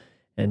have,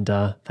 and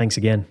thanks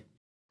again.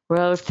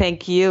 Well,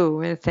 thank you,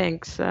 and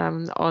thanks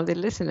all the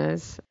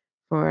listeners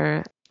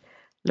for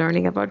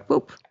learning about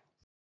Whoop.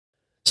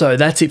 So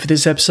that's it for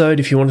this episode.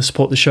 If you want to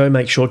support the show,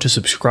 make sure to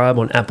subscribe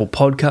on Apple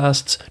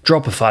Podcasts,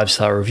 drop a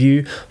 5-star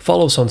review,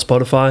 follow us on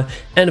Spotify,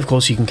 and of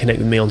course you can connect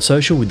with me on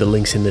social with the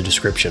links in the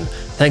description.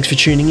 Thanks for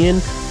tuning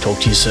in. Talk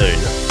to you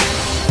soon.